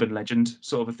like an urban legend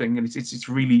sort of a thing, and it's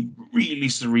really really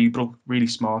cerebral, really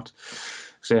smart.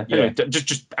 So anyway,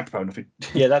 just apropos of it.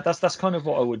 Yeah, that's kind of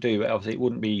what I would do.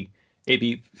 Obviously, it'd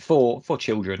be for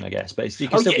children, I guess, but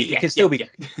it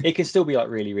can still be like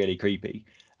really really creepy.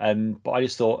 But I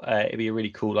just thought it'd be a really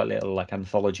cool like little like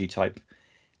anthology type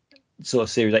sort of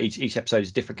series. Like each episode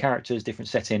is different characters, different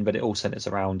setting, but it all centers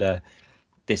around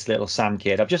this little Sam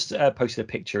kid. I've just posted a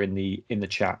picture in the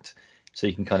chat so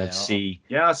you can kind of see.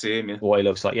 Yeah, I see him. Yeah. What he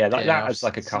looks like. Yeah, that is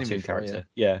like a cartoon character.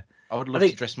 Yeah. I would love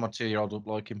to dress my 2-year-old up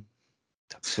like him.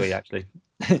 Sweet, actually.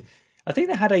 I think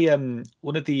they had a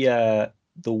one of the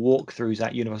walkthroughs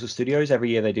at Universal Studios every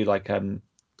year. They do like what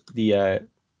do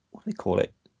they call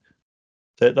it?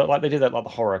 Like they do that like the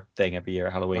horror thing every year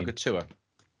at Halloween. Like a tour.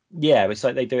 Yeah, it's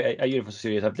like they do it at Universal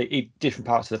Studios. Different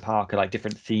parts of the park are like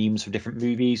different themes for different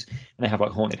movies, and they have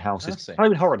like haunted houses.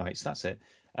 Halloween Horror Nights. That's it.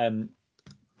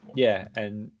 Yeah,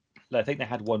 and I think they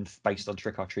had one based on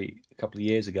Trick or Treat a couple of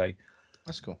years ago.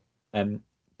 That's cool.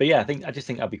 But yeah, I just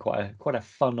think that'd be quite a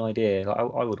fun idea. Like,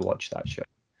 I would watch that show.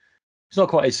 It's not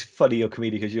quite as funny or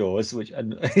comedic as yours, but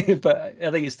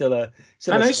I think it's still a.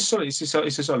 It's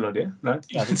a solid idea. No,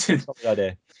 yeah, it's a solid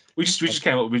idea. We just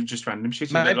came up with just random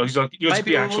shit. Yours could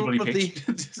be actually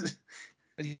pitched.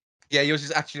 Yeah, yours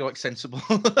is actually like sensible.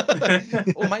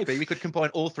 Or maybe we could combine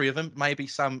all 3 of them. Maybe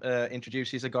Sam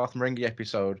introduces a Garth Marenghi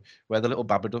episode where the little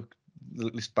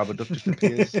littlest Babadook just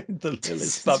appears. The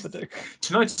littlest Babadook.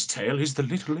 Tonight's tale is the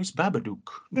littlest Babadook.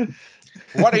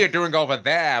 What are you doing over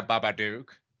there, Babadook?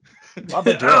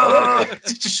 Babadook.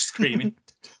 Just screaming.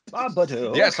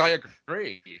 Babadook. Yes, I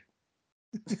agree.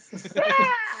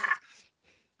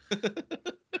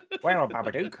 Well,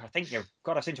 Babadook, I think you've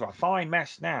got us into a fine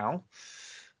mess now.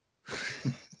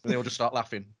 They all just start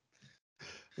laughing.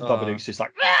 Babadook's just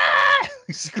like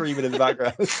screaming in the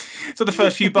background. So the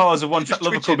first few bars of One Fat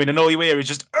Lover coming, and all you hear is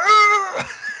just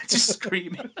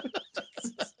screaming.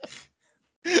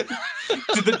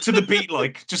 to the beat,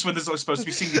 like just when there's like supposed to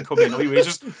be singing coming, all you hear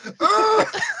is just.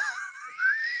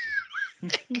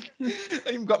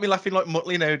 You've got me laughing like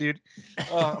Muttley now, dude.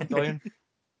 Oh, I'm dying.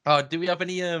 Do we have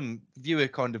any viewer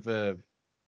kind of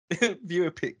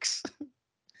viewer picks?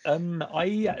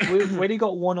 We've already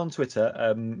got one on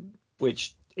Twitter,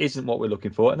 which isn't what we're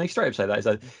looking for, and they straight up say that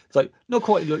it's like not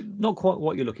quite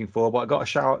what you're looking for, but I got to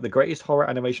shout out the greatest horror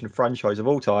animation franchise of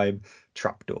all time,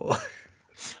 Trapdoor.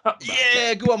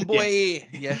 Yeah, go on, boy.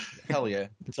 Yeah, hell yeah.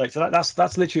 So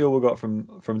that's literally all we got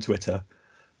from Twitter.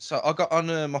 So I got on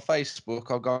my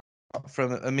Facebook. I got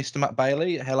from Mr. Matt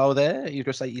Bailey. Hello there. You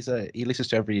just say he listens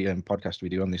to every podcast we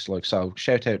do on this. Like, so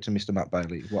shout out to Mr. Matt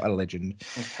Bailey. What a legend.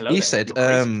 Hello He there, said,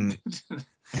 you're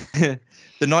crazy.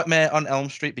 The Nightmare on Elm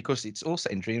Street, because it's all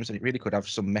set in dreams and it really could have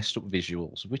some messed up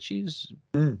visuals, which is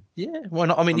yeah, why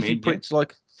not? I mean, if you put it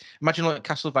like, imagine like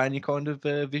Castlevania kind of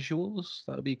visuals,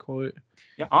 that would be quite.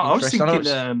 Yeah, I was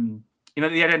thinking, you know,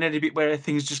 the end bit where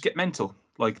things just get mental,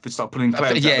 like they start pulling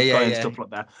clouds out of the sky and stuff like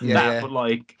that. But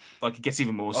like it gets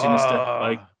even more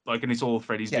sinister, like, and it's all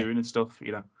Freddy's doing and stuff,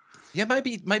 you know. Yeah,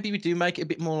 maybe we do make it a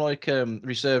bit more like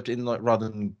reserved in, like, rather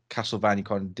than Castlevania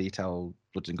kind of detail,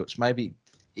 bloods and guts. Maybe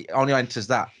it only enters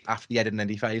that after the Ed and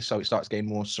Eddie phase, so it starts getting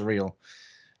more surreal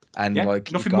and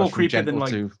like nothing more creepy than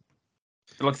like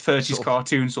 30s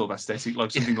cartoon sort of aesthetic,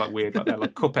 like something like weird like that,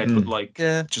 like Cuphead, but like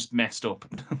just messed up.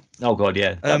 Oh god,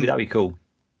 yeah, that'd be cool.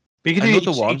 But you can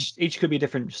do each could be a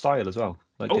different style as well.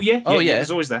 Like there's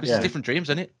always that. It's different dreams,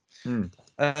 isn't it?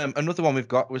 Another one we've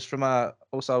got was from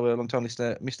also a long-time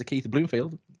listener, Mr. Keith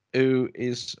Bloomfield, who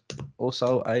is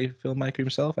also a filmmaker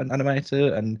himself and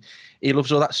animator, and he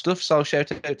loves all that stuff. So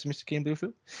shout out to Mr. Keith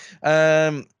Bloomfield.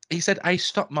 He said a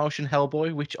stop-motion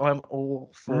Hellboy, which I'm all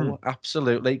for,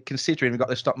 absolutely. Considering we've got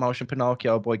the stop-motion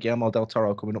Pinocchio by Guillermo del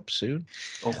Toro coming up soon.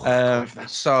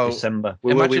 So December.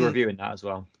 We'll be reviewing that as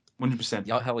well. 100%.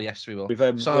 Yeah, hell yes, we will.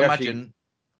 Sorry.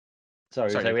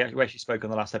 We actually spoke on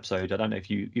the last episode. I don't know if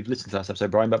you've listened to the last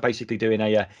episode, Brian, but basically doing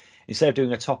instead of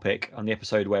doing a topic on the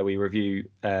episode where we review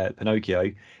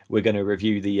Pinocchio, we're going to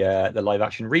review the live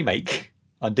action remake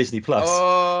on Disney Plus.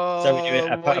 So we're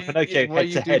doing a Pinocchio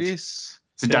head to head. It's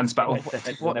a dance battle.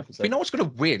 We know what's going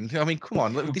to win. I mean, come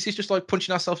on. This is just like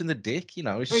punching ourselves in the dick, you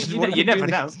know. It's just, you never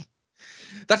know.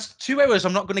 That's 2 hours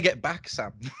I'm not going to get back,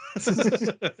 Sam.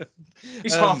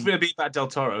 It's half going to be about Del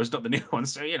Toro. It's not the new one,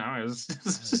 so, you know,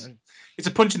 it's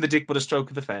a punch in the dick, but a stroke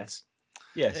of the face.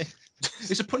 Yes.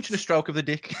 It's a punch and a stroke of the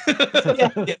dick.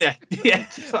 Yeah.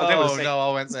 Oh, no,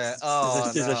 I went there.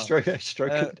 There's a stroke of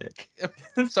the dick.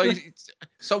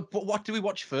 So what do we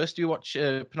watch first? Do you watch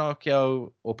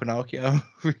Pinocchio or Pinocchio?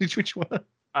 Which one?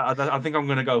 I think I'm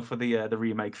going to go for the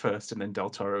remake first, and then Del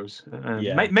Toro's.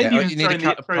 Maybe throw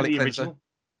in the original.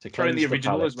 Throw in the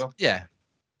original as well. Yeah,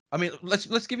 I mean, let's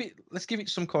give it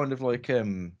some kind of like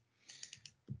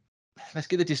let's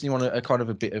give the Disney one a kind of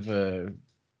a bit of a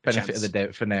benefit of the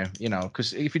doubt for now, you know,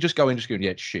 because if you just go in just going,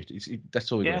 it's shit.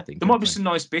 That's all we gotta think. There might be some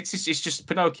nice bits. It's just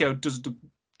Pinocchio does look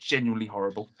genuinely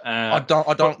horrible. I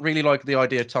don't really like the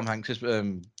idea of Tom Hanks as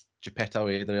Geppetto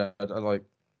either. I like.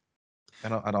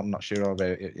 And I'm not sure about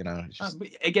it, you know. But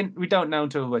again, we don't know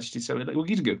until we watched it, so we'll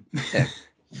give it a go. Yeah.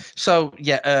 So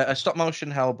a stop motion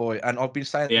Hellboy, and I've been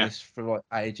saying this for like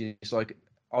ages. Like,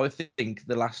 I think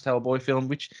the last Hellboy film,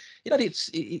 which it had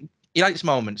its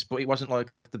moments, but it wasn't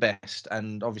like the best,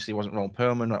 and obviously it wasn't Ron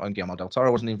Perlman and Guillermo del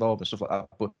Toro wasn't involved and stuff like that.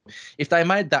 But if they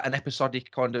made that an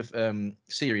episodic kind of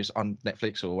series on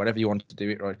Netflix or whatever you wanted to do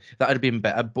it, right, that would have been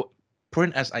better. But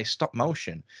putting it as a stop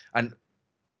motion and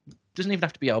doesn't even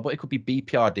have to be Hellboy. It could be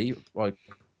BPRD, like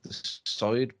the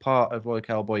side part of like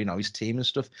Hellboy, you know, his team and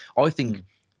stuff. I think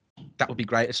that would be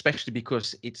great, especially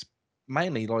because it's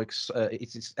mainly like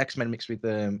it's X-Men mixed with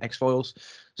X-Files.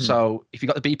 So if you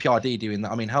got the BPRD doing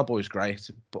that, I mean, Hellboy's great,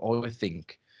 but I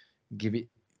think give it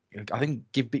to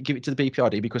the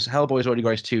BPRD, because Hellboy's already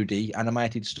got his 2D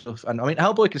animated stuff, and I mean,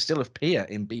 Hellboy can still appear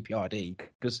in BPRD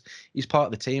because he's part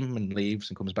of the team and leaves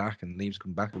and comes back and leaves,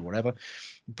 come back or whatever,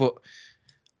 but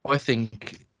I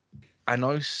think a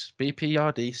nice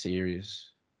BPRD series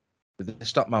with the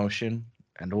stop motion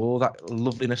and all that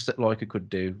loveliness that Leica could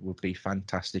do would be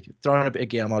fantastic. Throwing a bit of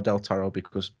Guillermo del Toro,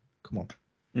 because come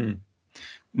on.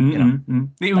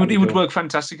 It would work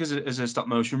fantastic as a stop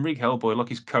motion rig Hellboy, like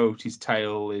his coat, his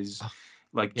tail, his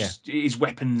just his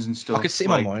weapons and stuff. I could see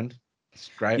my mind. It's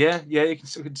great. Yeah, you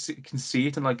can see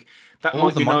it, and like that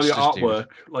all might be your artwork.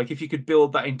 Like if you could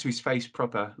build that into his face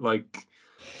proper, like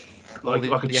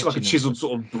a chiseled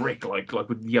sort of brick, like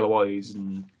with yellow eyes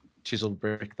and chiseled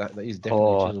brick. That is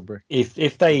definitely chiseled brick.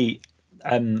 If they,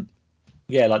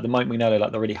 like the moment we know,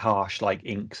 like the really harsh like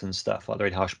inks and stuff, like the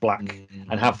really harsh black,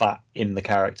 and have that in the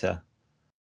character,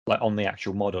 like on the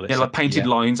actual model. Like painted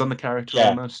lines on the character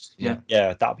almost.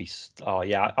 Yeah, that'd be. Oh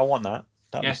yeah, I want that.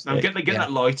 Yes, and get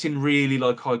that lighting, really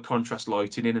like high contrast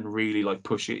lighting in, and really like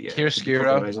push it. Yeah,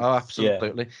 Chiaroscuro. Oh,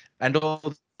 absolutely. And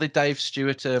all the Dave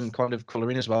Stewart kind of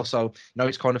colouring as well. So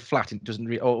it's kind of flat. It doesn't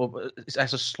really, or it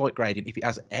has a slight gradient if it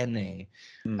has any,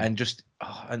 and just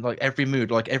and like every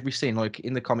mood, like every scene, like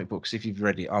in the comic books, if you've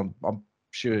read it, I'm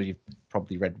sure you've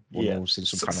probably read one or seen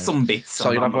some panels. Some bits.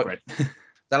 So you'll have like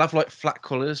they'll have like flat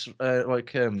colours,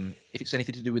 like if it's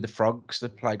anything to do with the frogs, the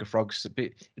plague of frogs,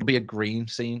 it'll be a green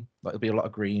scene, like it'll be a lot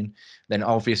of green. Then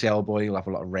obviously Hellboy will have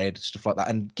a lot of red, stuff like that.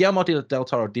 And Guillermo del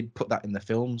Toro did put that in the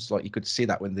films, like you could see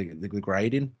that when the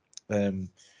grading.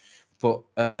 But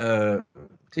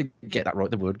did get that right?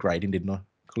 The word grading, didn't I?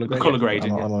 Colour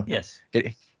grading. Yes.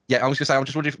 Yeah, I was gonna say, I'm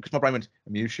just wondering because my brain went,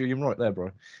 "Are you sure you're right there,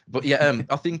 bro?" But yeah,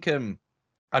 I think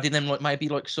I did them like maybe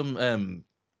like some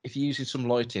if you're using some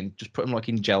lighting, just put them like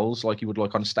in gels, like you would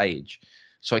like on stage.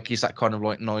 So it gives that kind of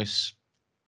like nice.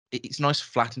 It's nice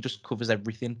flat and just covers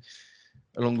everything,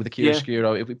 along with the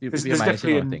chiaroscuro. It'd be There's amazing.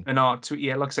 definitely an art to it.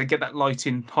 Yeah, like I said, get that light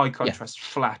in high contrast,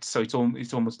 flat, so it's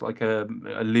almost like a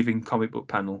living comic book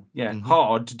panel. Yeah,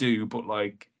 hard to do, but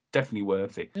like definitely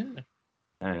worth it.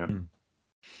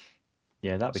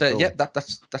 Yeah, that'd be so cool. yeah,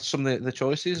 that's some of the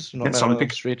choices. Not solid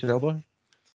pick. Straight to Hellboy.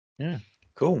 Yeah,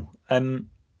 cool.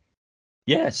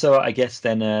 Yeah, so I guess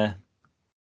then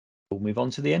we'll move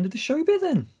on to the end of the show bit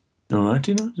then. All right,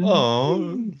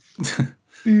 Oh.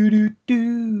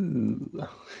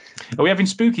 Are we having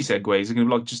spooky segues? Are going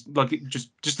to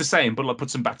just the same, but like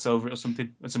put some bats over it or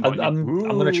something? I'm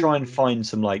going to try and find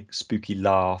some like spooky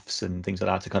laughs and things like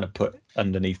that to kind of put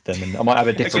underneath them, and I might have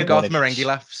a different Garth Marenghi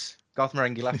laughs. Garth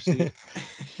Marenghi laughs.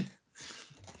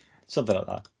 Something like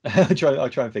that. I'll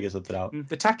try and figure something out.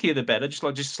 The tackier the better.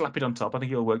 Just slap it on top. I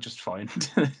think it'll work just fine.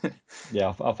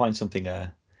 Yeah, I'll find something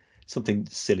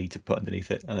silly to put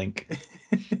underneath it, I think.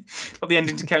 Got the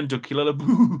ending to Count Duckula.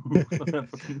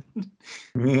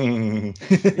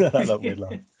 That weird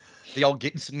laugh. The old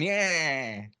Gibson,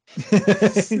 yeah.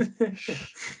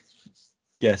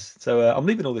 Yes. So I'm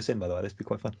leaving all this in, by the way. This will be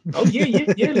quite fun. Oh yeah.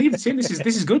 Leave it in. This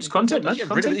is good content, man.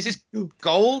 This is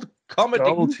gold comedy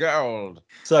gold.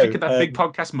 So look at that big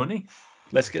podcast money.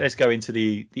 Let's go into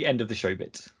the end of the show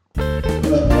bit.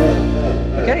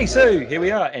 Okay, so here we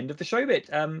are, end of the show bit.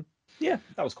 Yeah,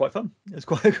 that was quite fun. It was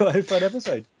quite a fun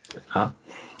episode.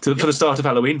 For the start of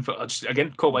Halloween,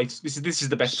 again, can't wait. This is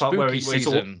the best part where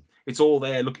it's all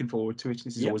there. Looking forward to it.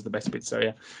 This is always the best bit. So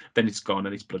yeah, then it's gone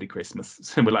and it's bloody Christmas.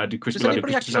 So we'll do Christmas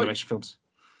animation films.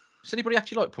 Does anybody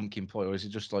actually like pumpkin pie, or is it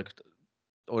just like,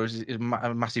 or is it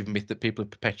a massive myth that people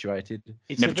have perpetuated?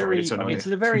 It's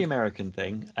a very American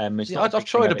thing. I've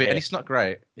tried a bit and it's not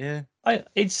great. Yeah,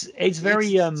 it's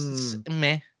very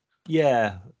meh.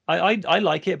 Yeah, I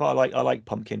like it, but I like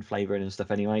pumpkin flavoring and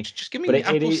stuff anyway. Just give me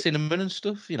apple cinnamon and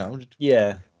stuff, you know.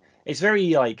 Yeah, it's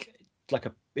very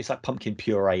it's like pumpkin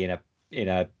puree in a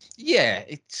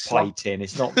it's pie tin.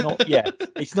 It's not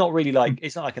it's not really like,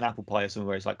 it's not like an apple pie or something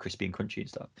where it's like crispy and crunchy and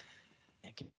stuff.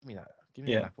 Yeah, give me that. Give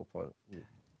me an apple pie.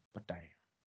 What day?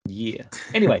 Yeah.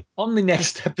 Anyway, on the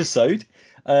next episode,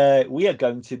 we are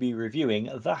going to be reviewing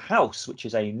The House, which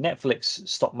is a Netflix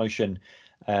stop motion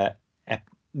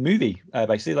movie.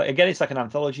 Basically, again, it's like an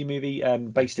anthology movie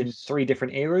based in 3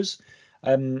 different eras.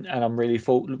 And I'm really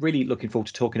looking forward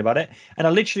to talking about it. And I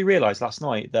literally realized last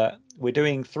night that we're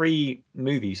doing 3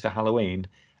 movies for Halloween,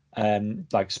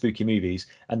 like spooky movies,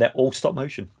 and they're all stop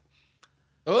motion.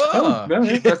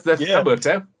 That worked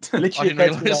out. Literally,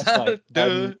 last night.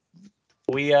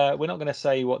 We're not going to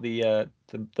say what the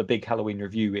big Halloween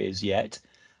review is yet.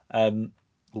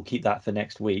 We'll keep that for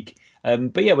next week.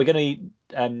 But yeah, we're going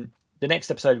to the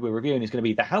next episode we're reviewing is going to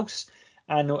be The House,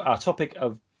 and our topic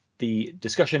of the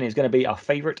discussion is going to be our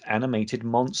favorite animated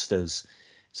monsters.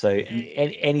 So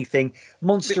anything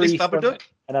monstery from an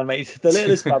animated, the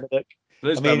Littlest Babadook.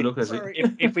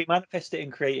 If we manifest it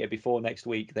and create it before next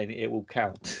week, then it will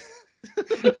count.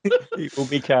 It will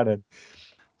be canon.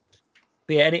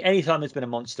 But yeah, any time there's been a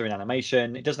monster in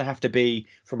animation, it doesn't have to be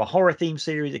from a horror theme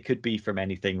series. It could be from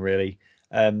anything really.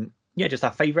 Just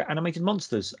our favorite animated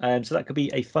monsters. So that could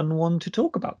be a fun one to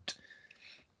talk about.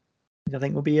 I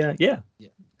think we'll be Yeah.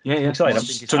 I'm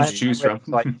excited. Tons to choose from.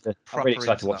 I'm really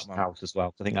excited to watch The House as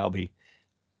well. I think that'll be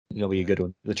a good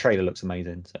one. The trailer looks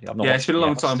amazing. So it's been a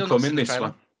long time coming. This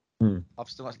one. I've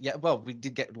still well, we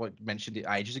did get mentioned it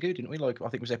ages ago, didn't we? I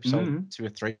think it was episode 2 or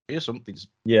 3 or something.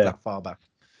 That far back.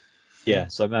 Yeah,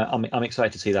 so I'm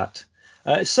excited to see that.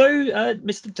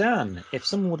 Mr. Dan, if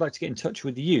someone would like to get in touch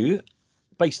with you,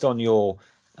 based on your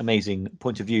amazing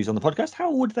point of views on the podcast, how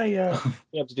would they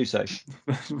be able to do so?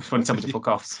 When somebody to fuck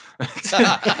off.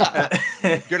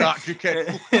 Good luck, you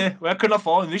can. Where can I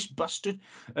find this bastard?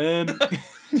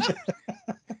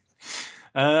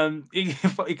 You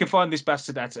can find this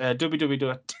bastard at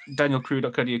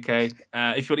www.danielcrew.co.uk. If you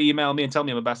want to email me and tell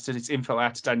me I'm a bastard, it's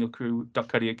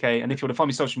info@danielcrew.co.uk. And if you want to find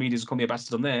me social medias and call me a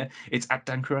bastard on there, it's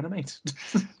 @DanCrewAnimate.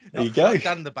 There you go.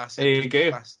 Dan the bastard. There you just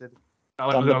go. Bastard. Yeah,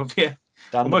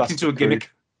 Dan I'm the working into a Bastard Crew. gimmick.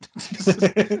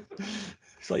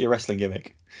 It's like your wrestling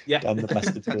gimmick. Yeah. Dan the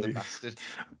Bastard Dan the Crew. bastard.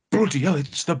 Bloody hell,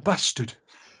 it's the bastard.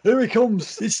 Here he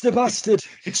comes. It's the bastard.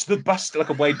 It's the bastard, like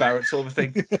a Wade Barrett sort of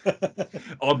thing.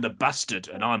 I'm the bastard,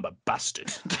 and I'm a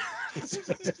bastard.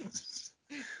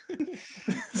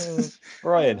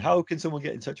 Brian, how can someone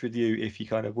get in touch with you if you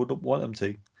kind of wouldn't want them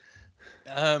to?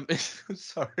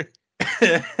 Sorry.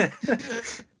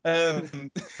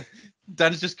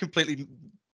 Dan's just completely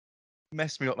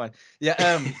messed me up, man.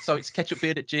 Yeah, so it's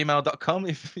ketchupbeard@gmail.com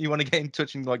if you want to get in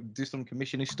touch and like do some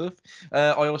commissioning stuff.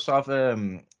 I also have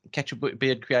Ketchup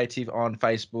Beard Creative on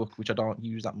Facebook, which I don't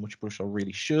use that much, but I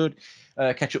really should.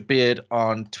 Ketchup Beard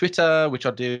on Twitter, which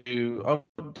I do a lot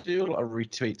of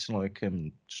retweets and like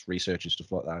just research and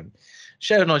stuff like that. And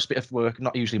share a nice bit of work,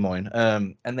 not usually mine.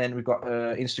 And then we've got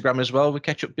Instagram as well with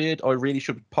Ketchup Beard. I really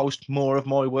should post more of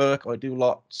my work. I do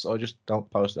lots. I just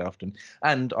don't post it often.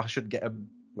 And I should get a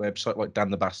website like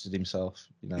Dan the Bastard himself,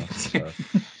 you know. So.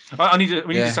 we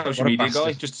need a social media bastard.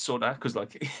 guy just to sort that, because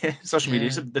like social media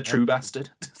is the true bastard.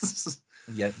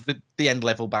 Yeah, the end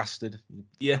level bastard.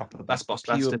 Yeah, Proper that's boss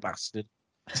pure bastard.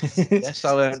 Yeah,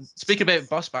 so speaking about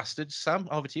boss bastards, Sam,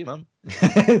 over to you, man.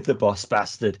 The boss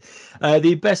bastard.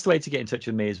 The best way to get in touch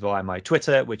with me is via my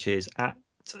Twitter, which is at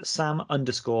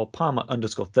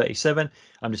Sam_Palmer_37.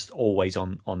 I'm just always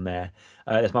on there.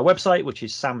 There's my website, which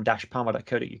is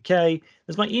sam-palmer.co.uk.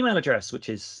 There's my email address, which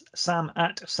is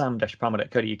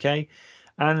sam@sam-palmer.co.uk.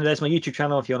 And there's my YouTube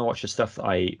channel if you want to watch the stuff that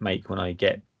I make when I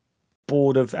get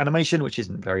bored of animation, which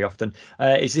isn't very often.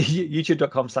 It's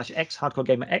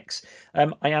youtube.com/xhardcoregamerx.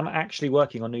 I am actually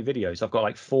working on new videos. I've got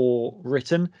like 4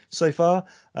 written so far.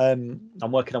 I'm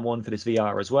working on one for this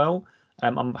VR as well.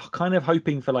 I'm kind of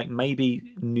hoping for like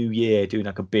maybe New Year doing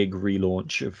like a big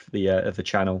relaunch of the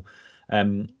channel.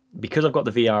 Because I've got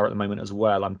the VR at the moment as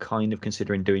well, I'm kind of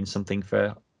considering doing something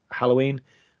for Halloween,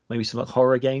 maybe some like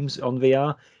horror games on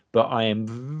VR. But I am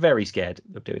very scared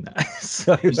of doing that.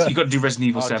 So You got to do Resident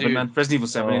Evil 7, dude. man. Resident Evil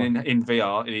 7 in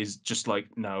VR, it is just like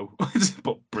no,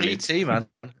 but brilliant. PT, man.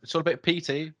 It's all about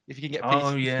PT. If you can get PT,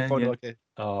 Oh, you yeah, can find yeah. like a...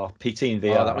 PT in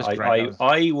VR. that was great.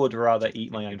 I would rather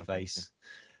eat my own face,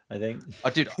 I think. I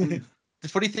did. The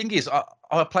funny thing is,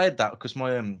 I played that because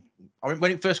my I mean,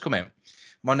 when it first came out,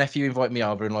 my nephew invited me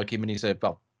over and like him and he said,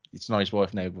 well, it's not his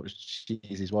wife now, but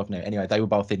she's his wife now. Anyway, they were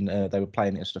both in. They were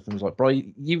playing it and stuff, and was like, bro,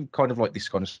 you kind of like this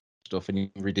kind of stuff, and you're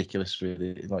ridiculous with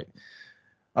it. Like,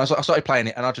 I started playing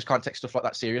it, and I just can't take stuff like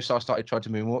that serious. So I started trying to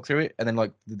moonwalk through it, and then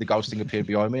like the ghost thing appeared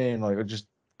behind me, and like I just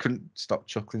couldn't stop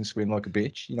chuckling, squealing like a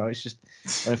bitch. You know, it's just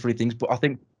one of funny things. But I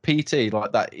think PT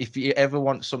like that. If you ever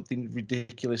want something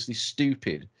ridiculously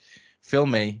stupid,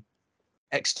 film me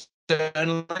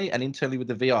externally and internally with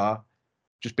the VR.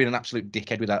 Just being an absolute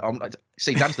dickhead with that.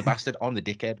 See, Dan's the bastard. I'm the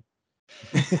dickhead.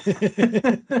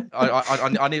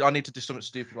 I need to do something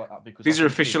stupid like that because These I are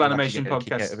think official people actually animation get a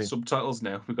kick out of podcast it. subtitles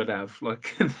now. We've got to have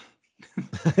like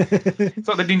it's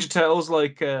like the Ninja Turtles,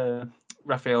 like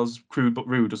Raphael's Crude but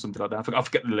Rude or something like that. I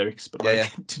forget the lyrics, but Yeah,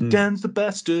 like Dan's the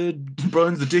bastard,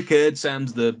 Brian's the dickhead,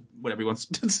 Sam's the whatever he wants.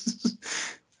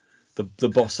 The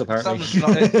boss apparently. Sam's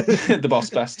not The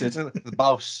boss bastard. the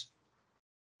boss.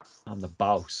 I'm the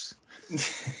boss.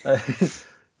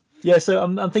 Yeah, so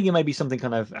I'm thinking maybe something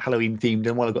kind of Halloween themed.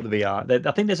 And while I've got the VR,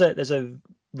 I think there's a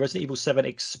Resident Evil 7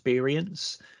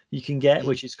 experience you can get,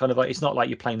 which is kind of like, it's not like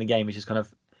you're playing the game, it's just kind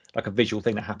of like a visual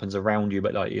thing that happens around you,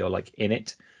 but like you're like in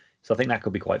it. So I think that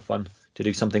could be quite fun to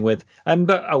do something with.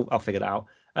 But I'll figure that out.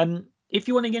 If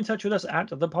you want to get in touch with us at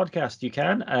the podcast, you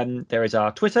can. There is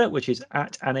our Twitter, which is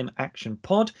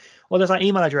 @AnimActionPod, or there's our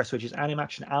email address, which is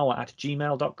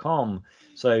animactionhour@gmail.com.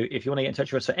 So if you want to get in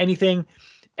touch with us for anything,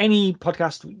 any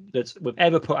podcast that we've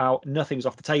ever put out, nothing's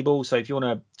off the table. So if you want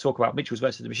to talk about Mitchell's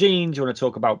versus the Machines, you want to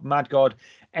talk about Mad God,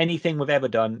 anything we've ever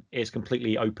done is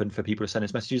completely open for people to send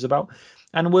us messages about,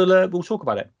 and we'll talk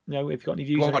about it. You know, if you've got any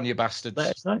views, Go on, you bastards.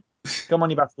 let us know. Come on,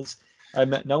 you bastards.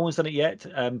 No one's done it yet.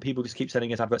 People just keep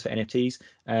sending us adverts for NFTs,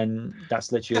 and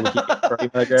that's literally all we keep for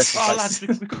email address. Oh, lads, we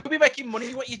could be making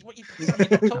money. What you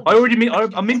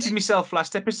I minted myself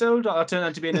last episode. I turned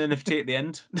out to be an NFT at the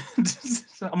end.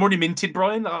 I'm already minted,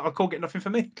 Brian. I can't get nothing for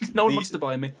me. No one wants to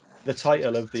buy me. The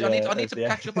title of the I need to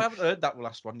catch up. I haven't heard that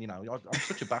last one. You know, I'm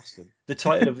such a bastard. the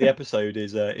title of the episode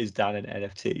is Dan and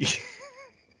NFT.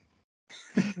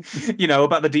 You know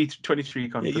about the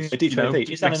D23 conference. Yeah, D23.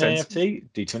 Is that an Makes sense. NFT?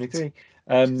 D23.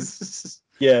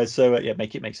 Yeah. So yeah,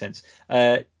 make it make sense.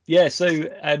 Yeah. Yeah, so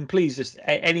please just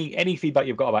any feedback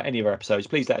you've got about any of our episodes,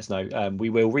 please let us know. We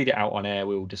will read it out on air.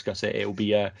 We'll discuss it. It will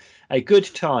be a good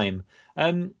time.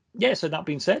 Yeah, so that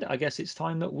being said, I guess it's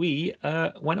time that we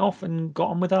went off and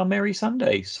got on with our merry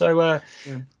Sunday. So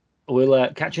we'll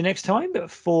catch you next time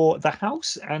for The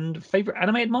House and favorite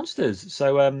animated monsters.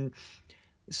 So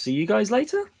see you guys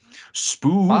later.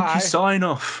 Spooky Bye. sign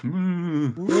off.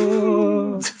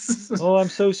 Oh, I'm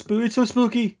so spooky. It's so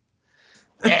spooky.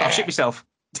 I'll shit myself.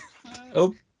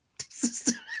 Oh.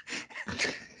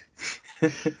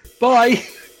 Bye.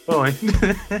 Bye.